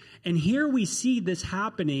 And here we see this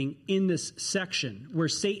happening in this section where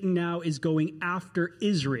Satan now is going after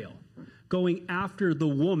Israel, going after the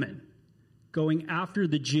woman, going after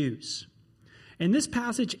the Jews. And this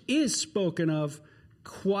passage is spoken of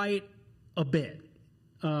quite a bit.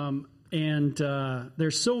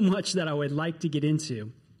 There's so much that I would like to get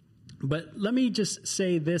into. But let me just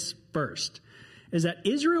say this first, is that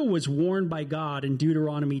Israel was warned by God in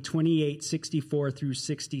Deuteronomy 28:64 through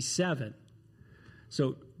 67.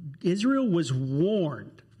 So Israel was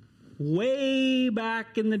warned way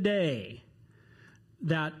back in the day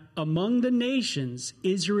that among the nations,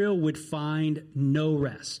 Israel would find no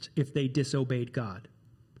rest if they disobeyed God.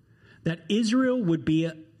 That Israel would be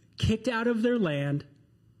kicked out of their land,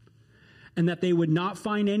 and that they would not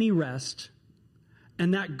find any rest,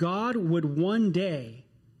 and that God would one day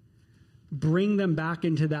bring them back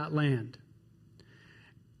into that land.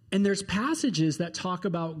 And there's passages that talk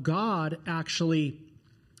about God actually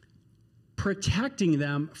protecting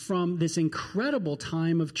them from this incredible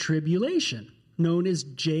time of tribulation, known as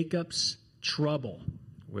Jacob's trouble.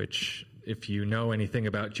 Which, if you know anything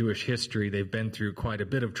about Jewish history, they've been through quite a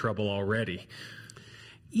bit of trouble already.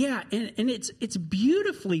 Yeah, and it's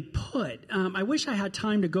beautifully put. I wish I had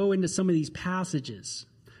time to go into some of these passages.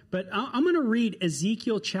 But I'm going to read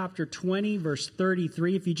Ezekiel chapter 20, verse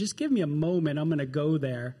 33. If you just give me a moment, I'm going to go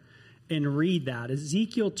there and read that.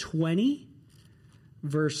 Ezekiel 20,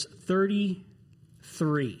 verse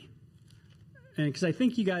 33. And because I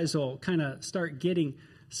think you guys will kind of start getting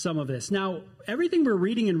some of this. Now, everything we're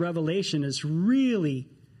reading in Revelation is really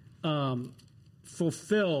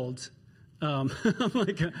fulfilled. I'm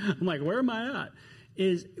like, where am I at?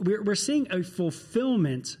 We're seeing a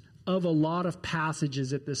fulfillment of a lot of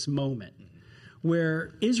passages at this moment,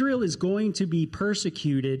 where Israel is going to be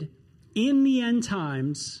persecuted in the end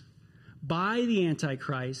times by the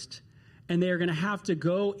Antichrist, and they are going to have to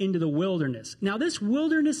go into the wilderness. Now, this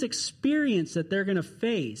wilderness experience that they're going to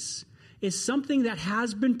face is something that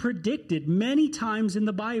has been predicted many times in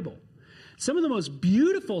the Bible. Some of the most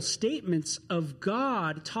beautiful statements of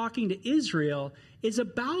God talking to Israel is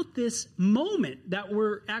about this moment that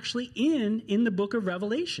we're actually in the book of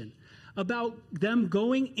Revelation, about them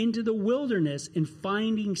going into the wilderness and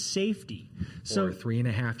finding safety. For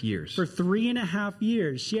 3.5 years. For 3.5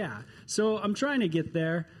 years, yeah. So I'm trying to get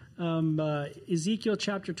there. Ezekiel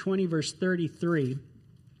chapter 20, verse 33.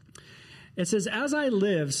 It says, "As I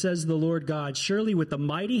live, says the Lord God, surely with a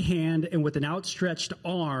mighty hand and with an outstretched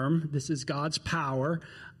arm," this is God's power,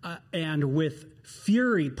 "and with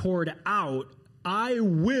fury poured out, I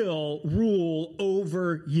will rule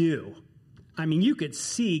over you." I mean, you could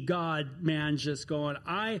see God, man, just going,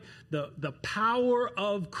 the power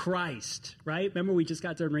of Christ, right? Remember we just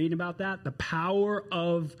got done reading about that? The power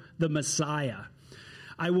of the Messiah.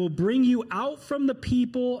 "I will bring you out from the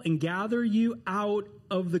people and gather you out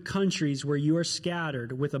of the countries where you are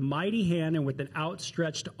scattered with a mighty hand and with an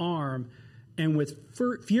outstretched arm and with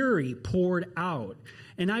fury poured out.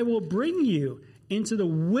 And I will bring you into the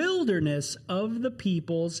wilderness of the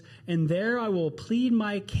peoples, and there I will plead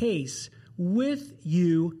my case with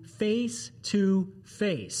you face to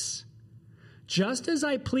face. Just as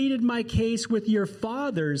I pleaded my case with your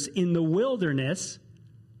fathers in the wilderness,"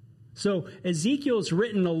 So Ezekiel's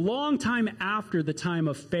written a long time after the time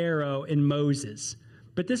of Pharaoh and Moses.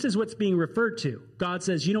 But this is what's being referred to. God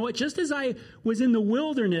says, you know what? Just as I was in the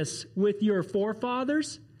wilderness with your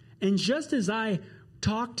forefathers, and just as I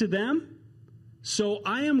talked to them, so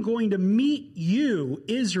I am going to meet you,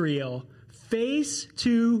 Israel, face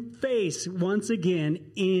to face once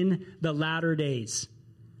again in the latter days.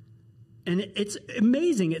 And it's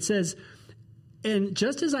amazing. It says, and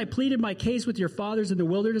just as I pleaded my case with your fathers in the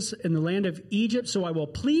wilderness in the land of Egypt, so I will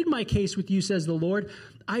plead my case with you, says the Lord.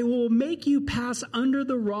 I will make you pass under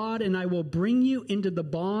the rod, and I will bring you into the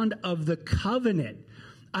bond of the covenant.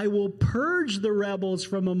 I will purge the rebels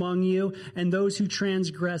from among you and those who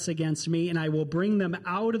transgress against me, and I will bring them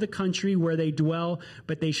out of the country where they dwell,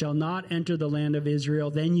 but they shall not enter the land of Israel.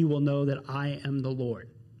 Then you will know that I am the Lord.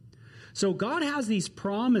 So God has these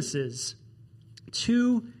promises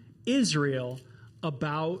to Israel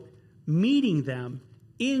about meeting them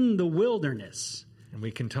in the wilderness. And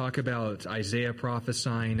we can talk about Isaiah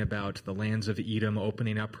prophesying about the lands of Edom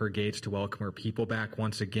opening up her gates to welcome her people back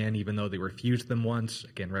once again, even though they refused them once.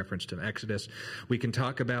 Again, reference to Exodus. We can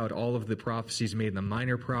talk about all of the prophecies made in the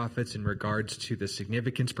minor prophets in regards to the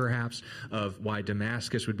significance, perhaps, of why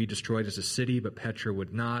Damascus would be destroyed as a city, but Petra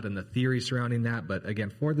would not, and the theory surrounding that. But again,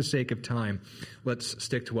 for the sake of time, let's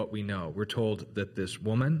stick to what we know. We're told that this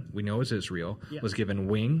woman, we know as Israel, was given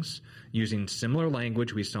wings, using similar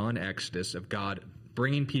language we saw in Exodus of God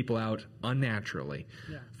bringing people out unnaturally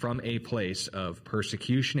from a place of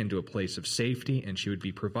persecution into a place of safety, and she would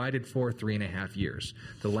be provided for 3.5 years.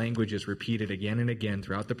 The language is repeated again and again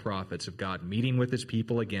throughout the prophets of God meeting with his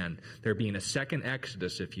people again. There being a second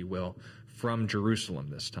Exodus, if you will, from Jerusalem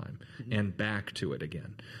this time and back to it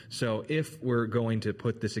again. So if we're going to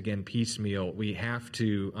put this again piecemeal, we have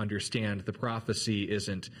to understand the prophecy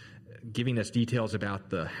isn't giving us details about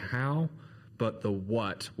the how, but the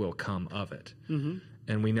what will come of it.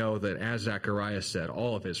 And we know that, as Zechariah said,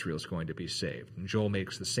 all of Israel is going to be saved. And Joel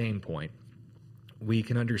makes the same point. We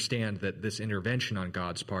can understand that this intervention on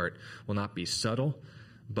God's part will not be subtle,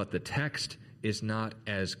 but the text is not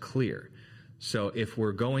as clear. So if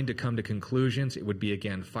we're going to come to conclusions, it would be,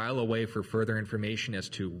 again, file away for further information as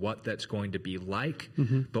to what that's going to be like.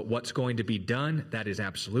 But what's going to be done, that is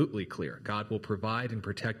absolutely clear. God will provide and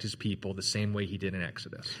protect his people the same way he did in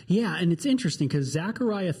Exodus. Yeah, and it's interesting because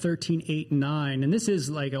Zechariah 13:8-9, and this is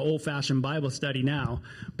like an old-fashioned Bible study now,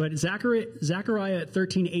 but Zechariah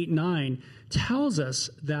 13:8-9 tells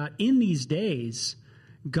us that in these days,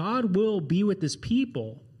 God will be with his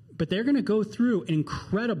people, but they're going to go through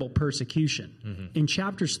incredible persecution. In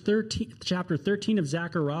chapter 13 of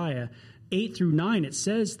Zechariah, 8-9, it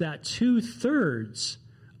says that 2/3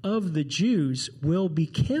 of the Jews will be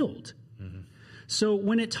killed. So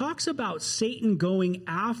when it talks about Satan going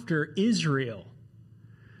after Israel,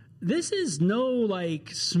 this is no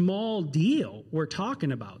like small deal we're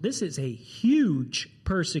talking about. This is a huge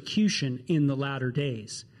persecution in the latter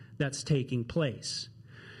days that's taking place.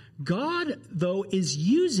 God, though, is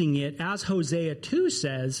using it, as Hosea 2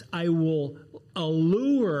 says, I will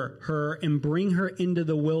allure her and bring her into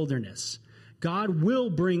the wilderness. God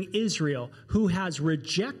will bring Israel, who has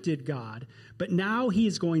rejected God, but now he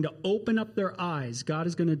is going to open up their eyes. God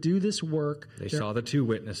is going to do this work. They saw the two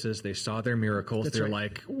witnesses. They saw their miracles. They're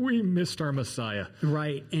like, we missed our Messiah.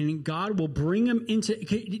 Right. And God will bring them into...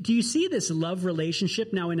 Do you see this love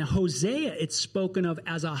relationship? Now, in Hosea, it's spoken of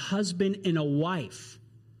as a husband and a wife.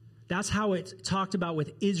 That's how it's talked about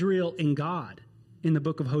with Israel and God in the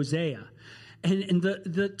book of Hosea. And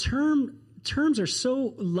the terms are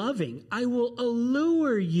so loving. I will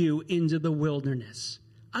allure you into the wilderness.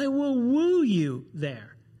 I will woo you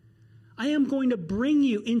there. I am going to bring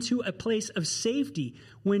you into a place of safety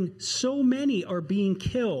when so many are being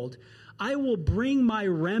killed. I will bring my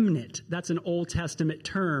remnant. That's an Old Testament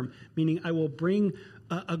term, meaning I will bring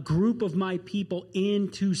a group of my people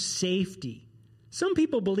into safety. Some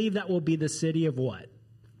people believe that will be the city of what?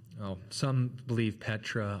 Oh, some believe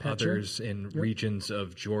Petra, others in regions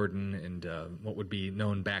of Jordan and what would be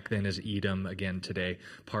known back then as Edom, again today,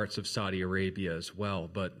 parts of Saudi Arabia as well.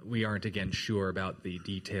 But we aren't, again, sure about the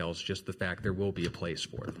details, just the fact there will be a place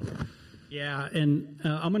for them. Yeah, and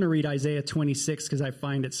I'm going to read Isaiah 26 because I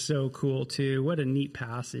find it so cool, too. What a neat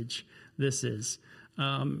passage this is.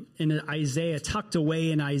 In Isaiah, tucked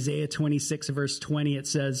away in Isaiah 26, verse 20, it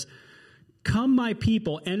says, Come, my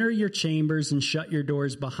people, enter your chambers and shut your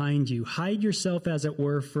doors behind you. Hide yourself, as it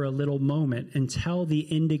were, for a little moment until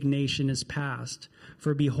the indignation is past.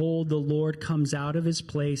 For behold, the Lord comes out of his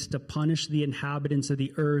place to punish the inhabitants of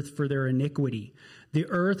the earth for their iniquity. The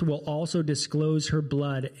earth will also disclose her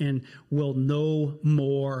blood and will no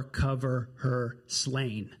more cover her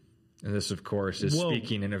slain. And this, of course, is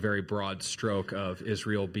speaking in a very broad stroke of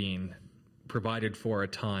Israel being provided for a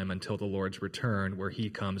time until the Lord's return, where he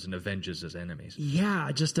comes and avenges his enemies.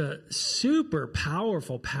 Yeah, just a super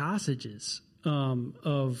powerful passages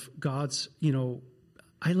of God's,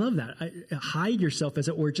 I love that. Hide yourself, as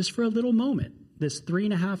it were, just for a little moment. This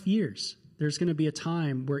 3.5 years, there's going to be a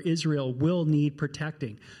time where Israel will need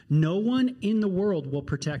protecting. No one in the world will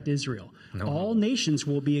protect Israel. No. All nations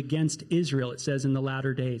will be against Israel, it says in the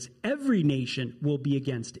latter days. Every nation will be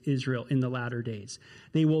against Israel in the latter days.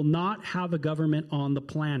 They will not have a government on the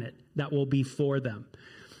planet that will be for them.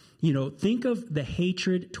 Think of the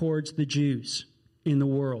hatred towards the Jews in the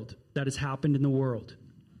world that has happened in the world.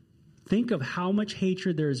 Think of how much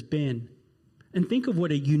hatred there has been. And think of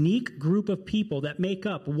what a unique group of people that make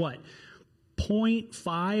up,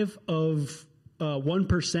 0.5 of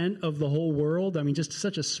 1% of the whole world. I mean, just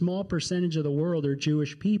such a small percentage of the world are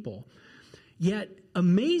Jewish people. Yet,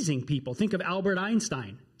 amazing people. Think of Albert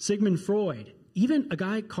Einstein, Sigmund Freud, even a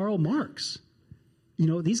guy, Karl Marx.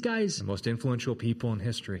 These guys... The most influential people in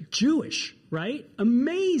history. Jewish, right?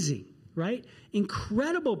 Amazing, right?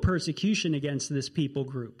 Incredible persecution against this people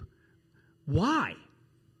group. Why?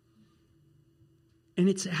 And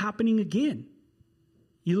it's happening again.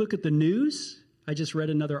 You look at the news. I just read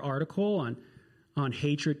another article on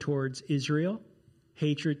hatred towards Israel,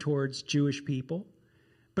 hatred towards Jewish people.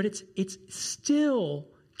 But it's still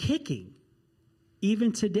kicking,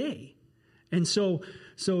 even today. And so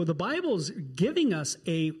the Bible's giving us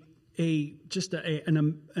an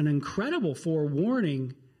incredible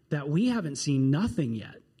forewarning that we haven't seen nothing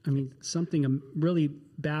yet. I mean, something really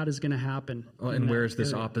bad is going to happen. Well, and where's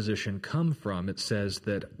this opposition come from? It says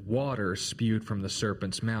that water spewed from the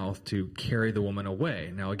serpent's mouth to carry the woman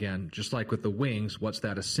away. Now, again, just like with the wings, what's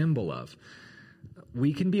that a symbol of?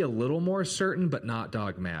 We can be a little more certain, but not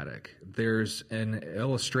dogmatic. There's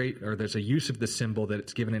there's a use of the symbol that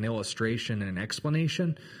it's given an illustration and an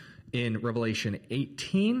explanation in Revelation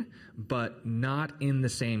 18, but not in the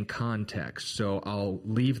same context. So I'll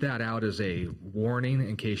leave that out as a warning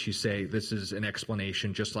in case you say this is an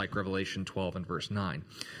explanation just like Revelation 12 and verse 9.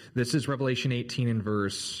 This is Revelation 17 and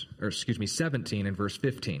verse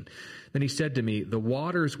 15. Then he said to me, the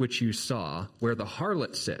waters which you saw, where the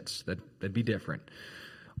harlot sits, that'd be different,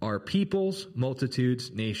 are peoples, multitudes,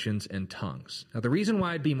 nations, and tongues. Now, the reason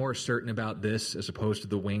why I'd be more certain about this as opposed to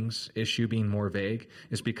the wings issue being more vague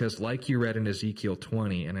is because, like you read in Ezekiel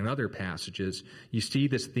 20 and in other passages, you see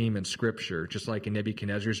this theme in Scripture, just like in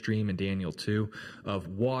Nebuchadnezzar's dream in Daniel 2, of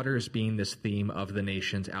waters being this theme of the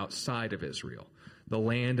nations outside of Israel. The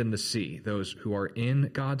land and the sea, those who are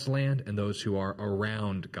in God's land and those who are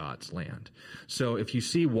around God's land. So if you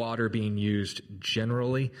see water being used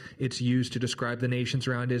generally, it's used to describe the nations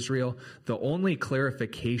around Israel. The only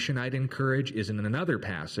clarification I'd encourage is in another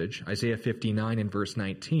passage, Isaiah 59 and verse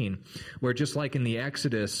 19, where just like in the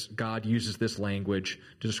Exodus, God uses this language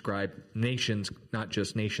to describe nations, not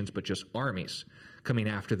just nations, but just armies coming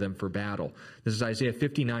after them for battle. This is Isaiah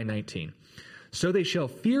 59:19. So they shall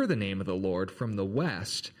fear the name of the Lord from the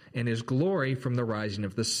west, and his glory from the rising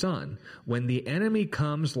of the sun. When the enemy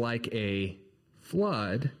comes like a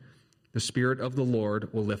flood, the Spirit of the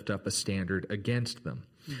Lord will lift up a standard against them.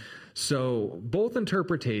 So both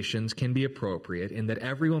interpretations can be appropriate in that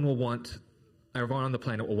everyone on the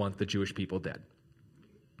planet will want the Jewish people dead.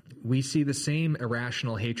 We see the same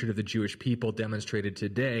irrational hatred of the Jewish people demonstrated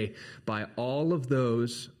today by all of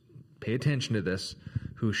those, pay attention to this,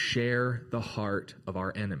 who share the heart of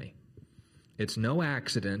our enemy. It's no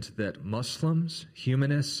accident that Muslims,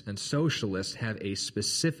 humanists, and socialists have a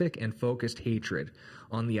specific and focused hatred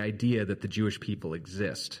on the idea that the Jewish people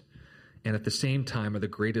exist, and at the same time are the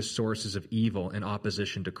greatest sources of evil and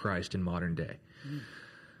opposition to Christ in modern day.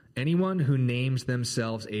 Anyone who names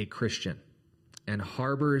themselves a Christian and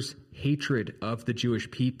harbors hatred of the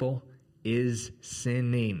Jewish people is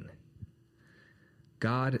sinning.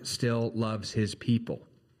 God still loves his people.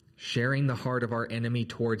 Sharing the heart of our enemy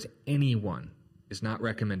towards anyone is not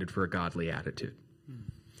recommended for a godly attitude.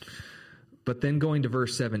 But then going to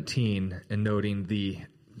verse 17 and noting the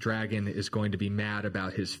dragon is going to be mad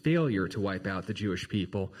about his failure to wipe out the Jewish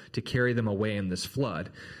people, to carry them away in this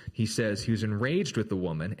flood, he says he was enraged with the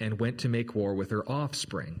woman and went to make war with her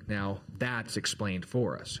offspring. Now, that's explained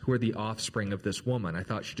for us. Who are the offspring of this woman? I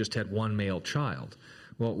thought she just had one male child.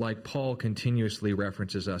 Well, like Paul continuously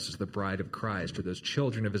references us as the bride of Christ, or those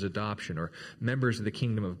children of his adoption, or members of the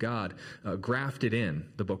kingdom of God, grafted in,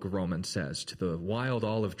 the book of Romans says, to the wild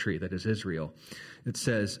olive tree that is Israel. It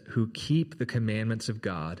says, who keep the commandments of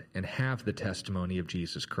God and have the testimony of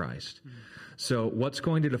Jesus Christ. So what's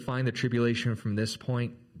going to define the tribulation from this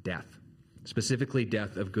point? Death. specifically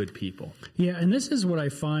death of good people. Yeah, and this is what I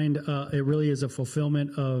find it really is a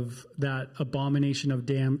fulfillment of that abomination of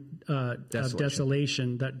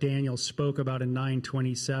desolation that Daniel spoke about in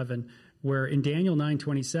 9:27, where in Daniel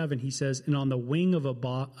 9:27 he says, "And on the wing of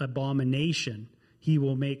abomination he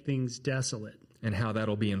will make things desolate." And how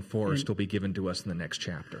that'll be enforced will be given to us in the next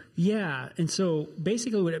chapter. Yeah, and so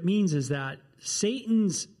basically what it means is that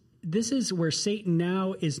this is where Satan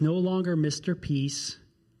now is no longer Mr. Peace.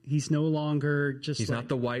 He's no longer just He's not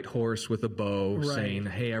the white horse with a bow saying,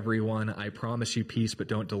 "Hey, everyone, I promise you peace, but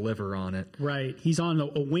don't deliver on it." Right. He's on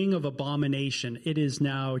a wing of abomination. It is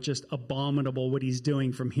now just abominable what he's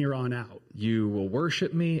doing from here on out. You will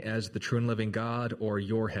worship me as the true and living God, or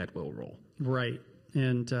your head will roll. Right.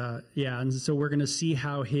 And and so we're going to see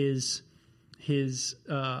how his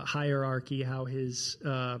hierarchy, how his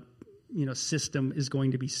system is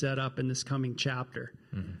going to be set up in this coming chapter.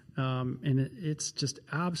 Mm-hmm. And it's just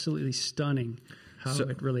absolutely stunning how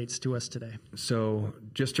it relates to us today. So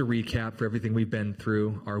just to recap for everything we've been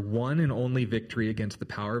through, our one and only victory against the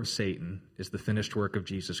power of Satan is the finished work of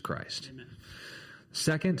Jesus Christ. Amen.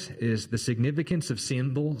 Second is the significance of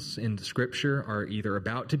symbols in Scripture are either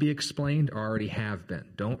about to be explained or already have been.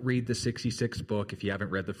 Don't read the 66th book if you haven't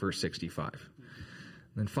read the first 65. And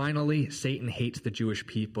then finally, Satan hates the Jewish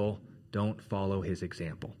people. Don't follow his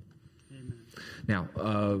example. Amen.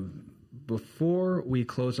 Now, before we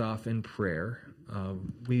close off in prayer,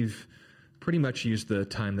 we've pretty much used the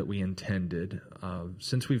time that we intended.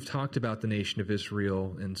 Since we've talked about the nation of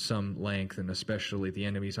Israel in some length, and especially the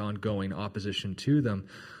enemy's ongoing opposition to them,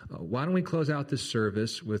 why don't we close out this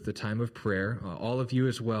service with the time of prayer? All of you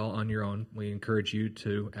as well on your own, we encourage you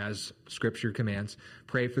to, as Scripture commands,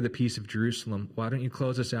 pray for the peace of Jerusalem. Why don't you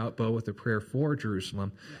close us out, Bo, with a prayer for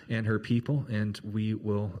Jerusalem and her people, and we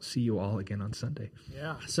will see you all again on Sunday.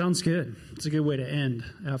 Yeah, sounds good. It's a good way to end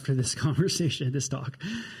after this conversation, this talk.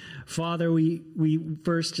 Father, we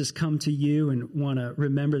first just come to you and want to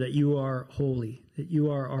remember that you are holy, that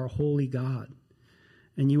you are our holy God,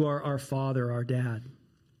 and you are our Father, our Dad,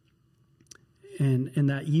 and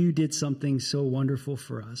that you did something so wonderful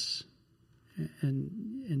for us.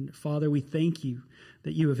 And Father, we thank you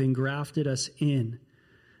that you have engrafted us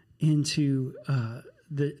into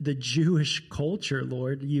the Jewish culture,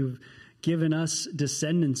 Lord. You've given us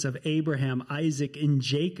descendants of Abraham, Isaac, and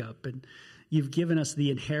Jacob, and you've given us the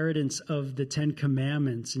inheritance of the 10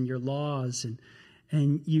 Commandments and your laws,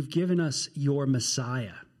 and you've given us your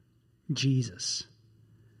Messiah, Jesus.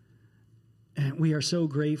 And we are so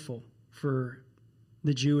grateful for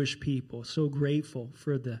the Jewish people, so grateful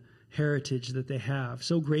for the heritage that they have,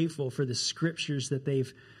 so grateful for the scriptures that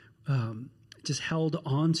they've just held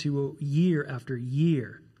on to year after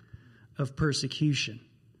year of persecution.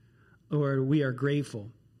 Lord, we are grateful.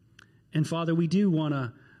 And Father, we do want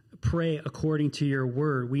to pray according to your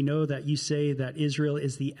word. We know that you say that Israel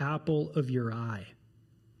is the apple of your eye,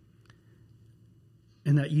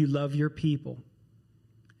 and that you love your people,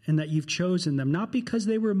 and that you've chosen them, not because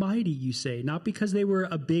they were mighty, you say, not because they were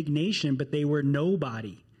a big nation, but they were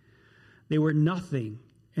nobody. They were nothing.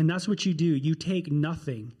 And that's what you do. You take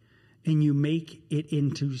nothing and you make it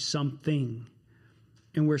into something.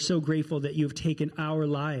 And we're so grateful that you've taken our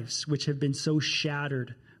lives, which have been so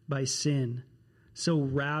shattered by sin, so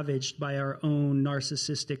ravaged by our own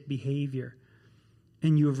narcissistic behavior,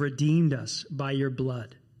 and you have redeemed us by your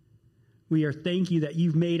blood. We are thank you that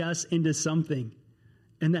you've made us into something,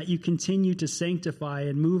 and that you continue to sanctify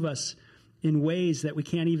and move us in ways that we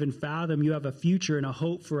can't even fathom. You have a future and a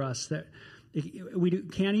hope for us that we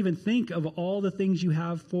can't even think of all the things you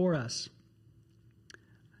have for us.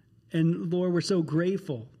 And Lord, we're so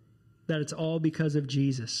grateful that it's all because of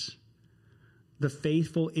Jesus, the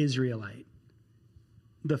faithful Israelite,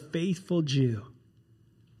 the faithful Jew.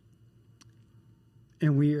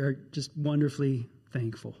 And we are just wonderfully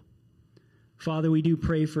thankful. Father, we do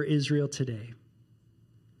pray for Israel today.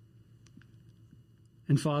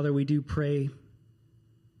 And Father, we do pray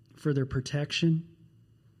for their protection.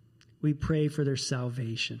 We pray for their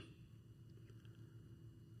salvation.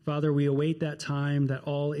 Father, we await that time that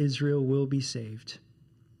all Israel will be saved.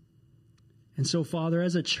 And so, Father,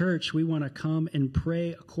 as a church, we want to come and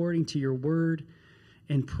pray according to your word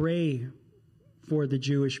and pray for the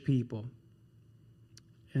Jewish people.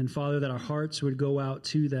 And Father, that our hearts would go out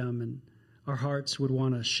to them and our hearts would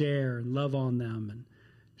want to share and love on them and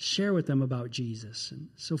share with them about Jesus. And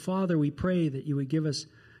so, Father, we pray that you would give us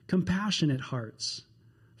compassionate hearts.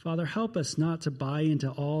 Father, help us not to buy into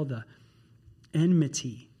all the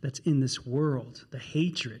enmity that's in this world, the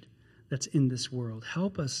hatred that's in this world.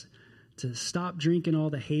 Help us to stop drinking all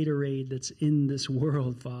the haterade that's in this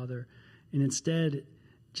world, Father, and instead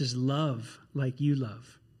just love like you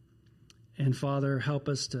love. And Father, help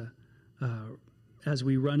us to, as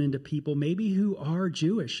we run into people maybe who are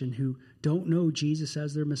Jewish and who don't know Jesus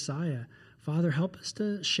as their Messiah, Father, help us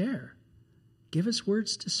to share. Give us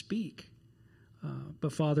words to speak.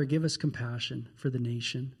 But Father, give us compassion for the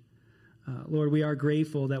nation. Lord, we are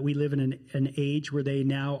grateful that we live in an age where they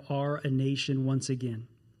now are a nation once again.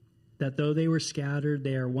 That though they were scattered,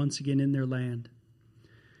 they are once again in their land.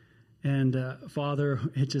 And Father,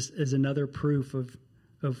 it just is another proof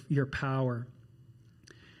of your power.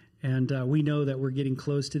 And we know that we're getting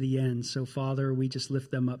close to the end. So Father, we just lift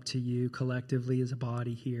them up to you collectively as a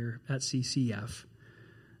body here at CCF.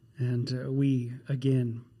 And we,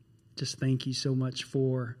 again, just thank you so much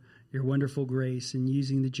for your wonderful grace in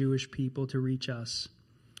using the Jewish people to reach us.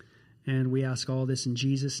 And we ask all this in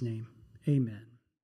Jesus' name. Amen.